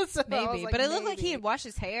 So I Maybe. was like, But it looked like maybe. he had washed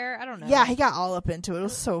his hair. I don't know. Yeah, he got all up into it. It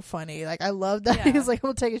was so funny. Like, I love that. Yeah. He's like,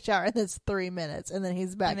 we'll take a shower, and then it's 3 minutes, and then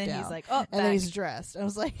he's back And then down. he's like, oh, and then back. he's dressed. I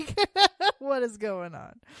was like, what is going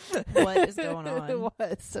on? What is going on?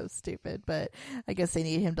 What? So stupid. But I guess they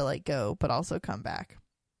need him to, like, go, but also come back.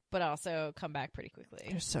 But also come back pretty quickly.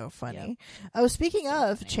 They're so funny. Yep. Oh, speaking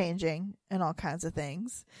of funny. changing and all kinds of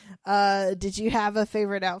things, did you have a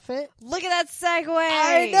favorite outfit? Look at that segue.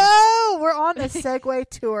 I know! We're on a Segway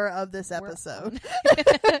tour of this We're episode.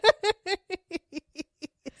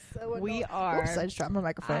 So We annoying. are. Oops, I just dropped my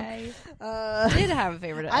microphone. I did have a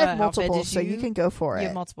favorite I have outfit. multiple, Did so you can go for You it.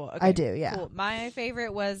 have multiple. Okay. I do, yeah. Cool. My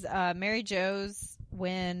favorite was Mary Jo's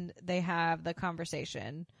when they have the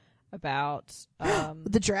conversation about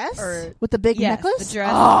The dress? or- With the big yes, necklace? the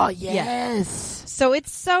dress. Oh, Yeah. yes. so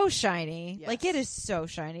it's so shiny. Yes. Like it is so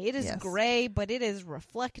shiny. It is Yes. gray, but it is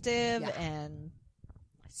reflective Yeah. and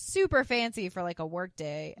super fancy for like a work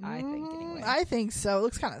day, I think anyway. I think so. It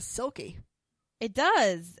looks kind of silky. It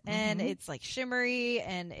does. And Mhm. it's like shimmery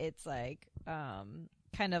and it's like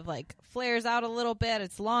kind of like flares out a little bit.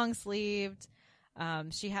 It's long sleeved.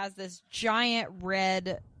 She has this giant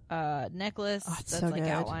red necklace Oh, it's that's so like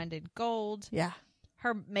good. outlined in gold. Yeah.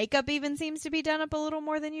 Her makeup even seems to be done up a little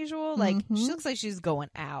more than usual. Like Mhm. she looks like she's going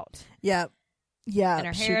out. Yep. Yeah. And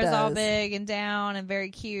her she hair is all does. big and down and very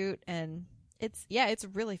cute and it's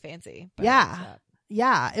really fancy. But Yeah.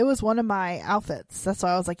 Yeah, it was one of my outfits. That's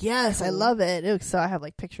why I was like, yes, I Cool. love it. So I have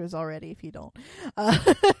like pictures already if you don't.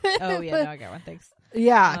 Oh yeah, no, I got one. Thanks.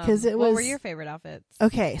 Yeah, because it was. What were your favorite outfits?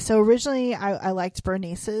 Okay, so originally I liked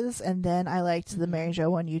Bernice's, and then I liked the Mary Jo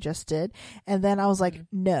one you just did, and then I was like,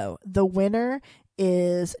 no, the winner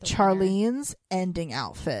is The Charlene's ending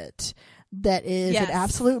outfit. That is Yes. an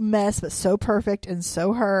absolute mess, but so perfect and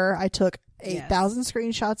so her. I took Yes. 8,000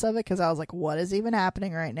 screenshots of it because I was like, what is even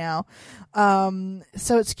happening right now?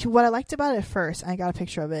 So it's what I liked about it first, and I got a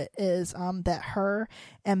picture of it, is that her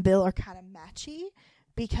and Bill are kind of matchy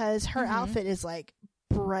because her outfit is like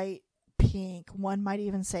bright pink. One might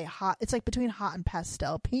even say hot. It's like between hot and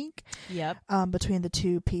pastel pink. Yep. Between the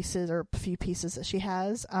two pieces or few pieces that she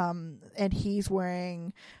has. And he's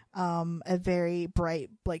wearing a very bright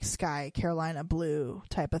like sky Carolina blue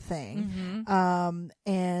type of thing. Mm-hmm.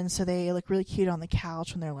 And so they look really cute on the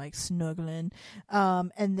couch when they're like snuggling.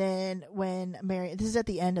 And then when this is at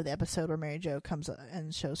the end of the episode where Mary Jo comes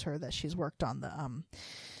and shows her that she's worked on the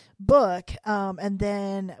book, and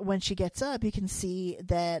then when she gets up you can see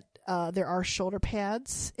that there are shoulder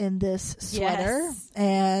pads in this sweater, Yes.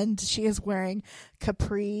 and she is wearing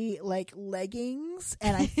capri like leggings,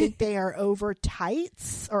 and I think they are over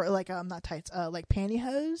tights, or like not tights, like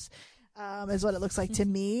pantyhose. Is what it looks like to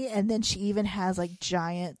me. And then she even has like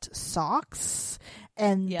giant socks,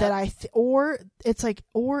 and Yep. that or it's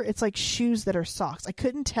like shoes that are socks. I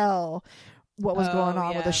couldn't tell what was going on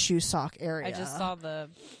with yeah. the shoe sock area. I just saw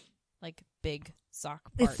the like big sock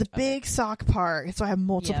part. It's the of big it. sock part. So I have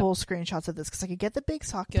multiple screenshots of this because I could get the big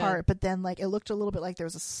sock Good. part, but then like it looked a little bit like there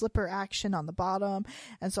was a slipper action on the bottom.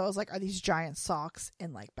 And so I was like, are these giant socks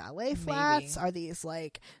in like ballet flats? Maybe. Are these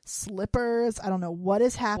like slippers? I don't know what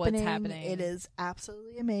is happening. happening. It is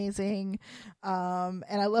absolutely amazing. And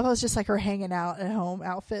I love how it's just like her hanging out at home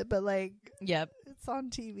outfit, but like Yep. it's on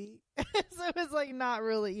TV. So it's like not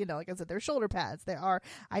really, you know, like I said, they're shoulder pads. There are,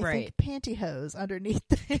 I Right. think, pantyhose underneath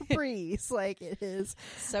the capris. Like it is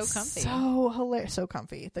So comfy. so hilarious, so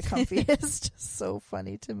comfy. The comfy is just so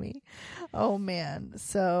funny to me. Oh man.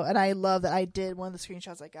 So, and I love that I did one of the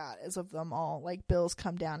screenshots I got is of them all. Like Bill's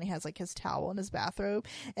come down, he has like his towel in his bathrobe,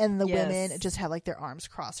 and the Yes. women just have like their arms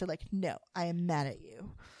crossed. They're like, no, I am mad at you.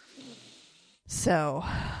 So,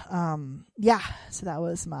 yeah. So that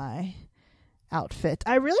was my outfit.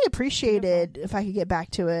 I really appreciated, if I could get back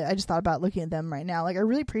to it, I just thought about looking at them right now. Like I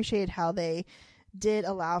really appreciated how they did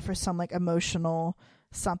allow for some like emotional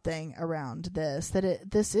something around this.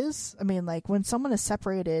 This is, I mean, like when someone is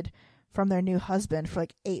separated from their new husband for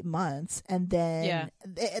like 8 months, and then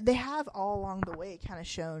they have all along the way kind of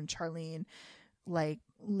shown Charlene like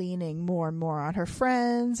leaning more and more on her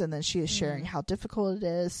friends, and then she is sharing how difficult it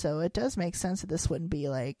is. So it does make sense that this wouldn't be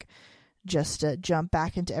like just a jump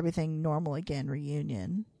back into everything normal again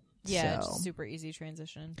reunion. Yeah, So just super easy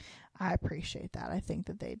transition. I appreciate that. I think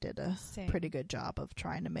that they did a Same. pretty good job of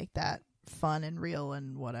trying to make that fun and real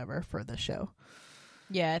and whatever for the show.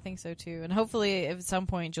 Yeah, I think so too. And hopefully at some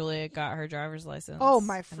point Julia got her driver's license. Oh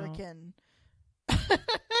my I don't- freaking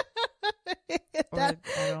Or, that,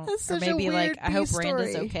 I don't, that's or such a maybe like weird I hope B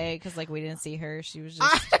Randa's story. okay because like we didn't see her. She was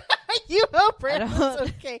just you hope I Brandon's don't-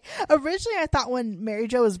 okay. Originally, I thought when Mary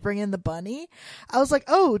Jo was bringing the bunny, I was like,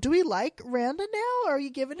 "Oh, do we like Randa now? Are you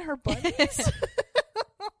giving her bunnies?"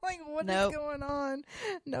 Like, what is Nope. going on?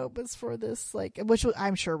 Nope, it's for this, like, which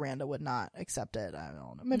I'm sure Randa would not accept it. I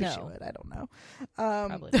don't know. Maybe she No. would. I don't know.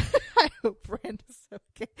 Probably. I hope Randa's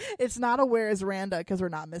okay. It's not a where is Randa because we're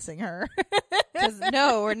not missing her. 'cause-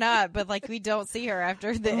 no, we're not. But like we don't see her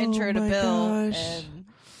after the intro to my Bill, gosh. and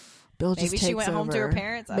Bill just maybe she takes went home to her over.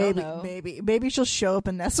 parents. I Maybe, don't know. maybe she'll show up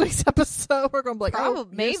in next week's episode. We're gonna be like, "Oh,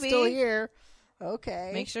 Probably- you're still maybe. here."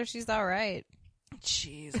 Okay. Make sure she's all right.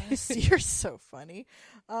 Jesus, you're so funny.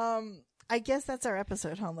 I guess that's our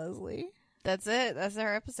episode, huh, Leslie? That's it. That's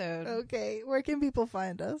our episode. Okay, where can people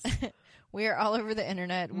find us? We are all over the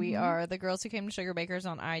internet. We Mm-hmm. are the Girls Who Came to Sugar Bakers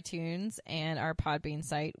on iTunes and our Podbean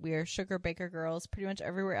site. We are Sugar Baker Girls pretty much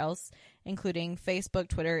everywhere else, including Facebook,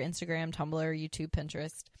 Twitter, Instagram, Tumblr, YouTube,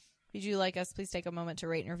 Pinterest. If you do like us, please take a moment to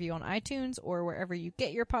rate and review on iTunes or wherever you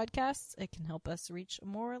get your podcasts. It can help us reach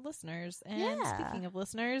more listeners. And Yeah. speaking of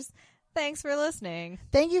listeners, thanks for listening.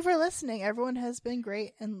 Thank you for listening. Everyone has been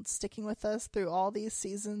great and sticking with us through all these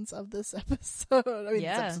seasons of this episode. I mean,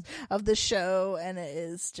 Yeah. of the show, and it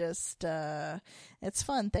is just it's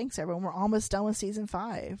fun. Thanks, everyone. We're almost done with season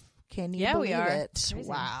 5. Can you Yeah, we believe are. it? Crazy.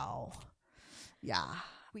 Wow. Yeah.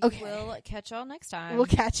 We Okay. will catch y'all next time. We'll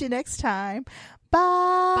catch you next time.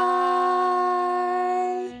 Bye. Bye.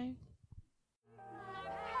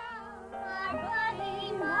 My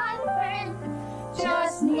buddy, my friend,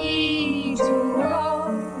 just need to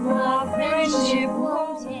know our friendship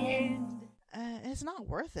won't end. It's not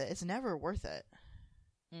worth it. It's never worth it.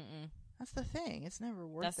 Mm-mm. That's the thing. It's never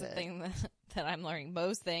worth That's it. the thing that I'm learning.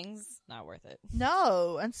 Most things, not worth it.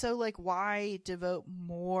 No. And so, like, why devote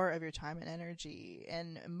more of your time and energy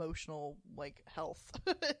and emotional, like, health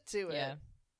to it? Yeah.